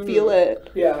 Like, I feel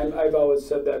it. Yeah, I've always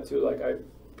said that, too. Like,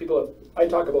 I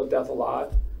talk about death a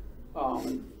lot.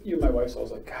 You and my wife's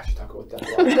always like, gosh, you talk about death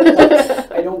a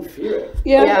lot. I don't fear it.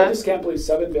 Yeah. I just can't believe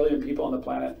 7 billion people on the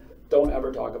planet don't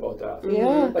ever talk about death.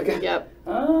 Yeah. Like,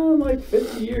 I'm like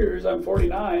 50 years, I'm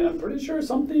 49, I'm pretty sure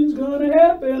something's going to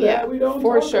happen that we don't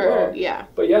talk about. Yeah.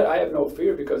 But yet I have no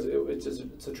fear because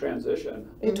it's a transition.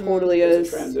 It totally is.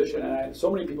 It's a transition. And so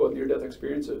many people with near-death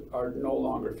experiences are no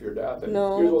longer fear death. And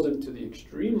No. yours wasn't to the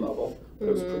extreme level, but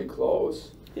it was pretty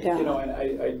close. Yeah. And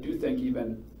I do think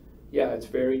even... Yeah, it's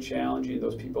very challenging,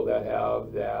 those people that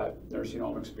have that nursing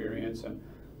home experience, and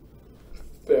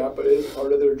but it is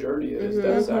part of their journey. It is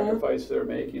that sacrifice they're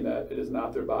making, that it is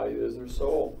not their body, it is their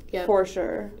soul. Yep. For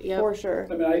sure. Yep. For sure.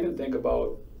 I mean, I even think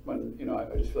about when,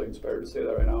 I just feel like inspired to say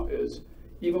that right now, is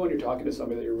even when you're talking to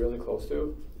somebody that you're really close to,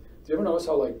 do you ever notice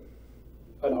how, like,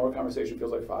 an hour conversation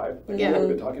feels like 5? Like, you've never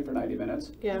been talking for 90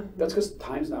 minutes? Yeah. That's because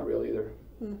time's not real either.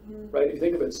 Right? If you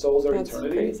think of it, souls are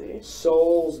eternity. Crazy.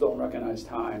 Souls don't recognize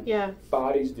time. Yeah.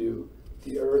 Bodies do.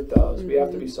 The earth does. We have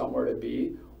to be somewhere to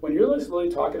be. When you're literally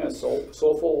talking to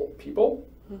soulful people,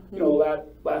 that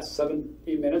last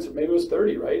 7-8 minutes, or maybe it was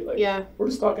 30, right? Like, we're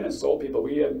just talking as soul people.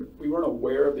 We weren't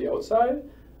aware of the outside.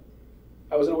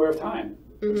 I wasn't aware of time,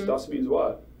 which thus means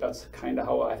what? That's kind of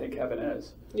how I think heaven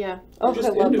is. Yeah. Oh, I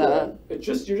love that. You're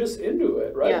just into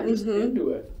it, right? Yeah. You're just into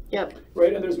it. Yep.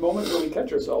 Right, and there's moments where we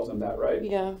catch ourselves in that, right?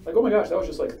 Yeah. Like, oh my gosh, that was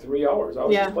just like 3 hours. I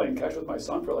was just playing catch with my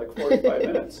son for like 45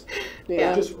 minutes.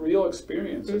 Yeah. Just real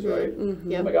experiences, right?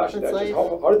 Yep. Oh my gosh,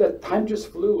 how did that time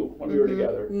just flew when we were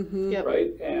together, Yep.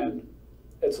 right? And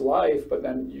it's life, but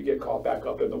then you get caught back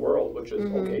up in the world, which is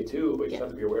okay too, but you just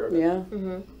have to be aware of it.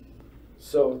 Yeah.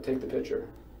 So take the picture.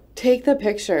 Take the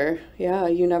picture. Yeah, I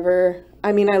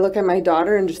look at my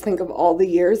daughter and just think of all the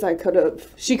years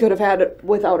she could have had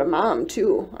without a mom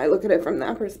too. I look at it from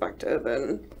that perspective,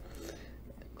 and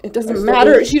it doesn't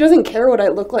matter. She doesn't care what I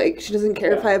look like. She doesn't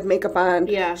care if I have makeup on.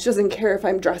 Yeah. She doesn't care if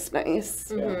I'm dressed nice.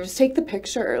 Just take the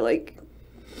picture. Like,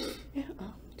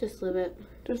 Just live it.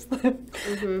 Just live.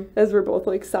 As we're both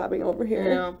like sobbing over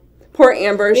here. I know. Poor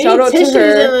Amber. We Shout need out to tissues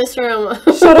her. in this room.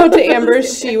 Shout out to Amber.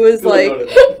 She was like,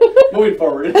 moving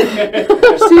forward.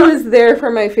 she was there for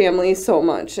my family so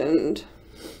much, and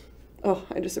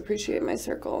I just appreciate my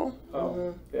circle.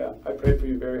 Oh, yeah. I prayed for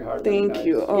you very hard. Thank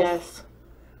you. Oh, Yes.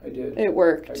 I did. it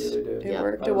worked. I really did. It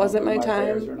worked. I It don't wasn't know my if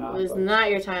prayers time. or not, It was but- not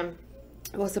your time.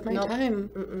 It wasn't my Nope.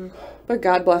 time. But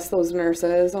God bless those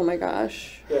nurses. Oh my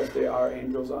gosh. Yes, they are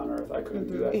angels on earth. I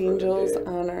couldn't do that Angels for a day.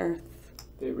 on earth.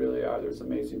 They really are. There's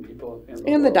amazing people in the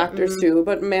And the world. doctors too.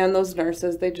 But man, those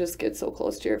nurses, they just get so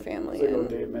close to your family. They go And,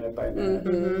 day minute by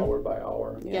minute, hour by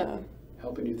hour. yeah.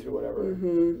 helping you through whatever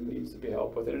needs to be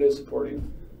helped with. And it is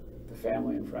supporting the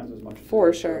family and friends as much as For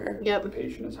it is sure. Yep. the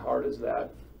patient, as hard as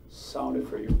that sounded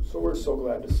for you. So we're so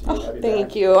glad to see you. Have you Thank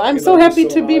back. you. I'm We so love you happy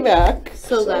so to be much. back.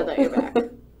 So glad that you're back.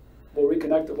 We'll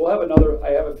reconnect. We'll have another.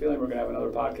 I have a feeling we're going to have another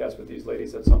podcast with these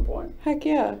ladies at some point. Heck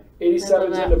yeah. 87's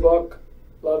in that. the book.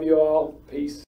 Love you all. Peace.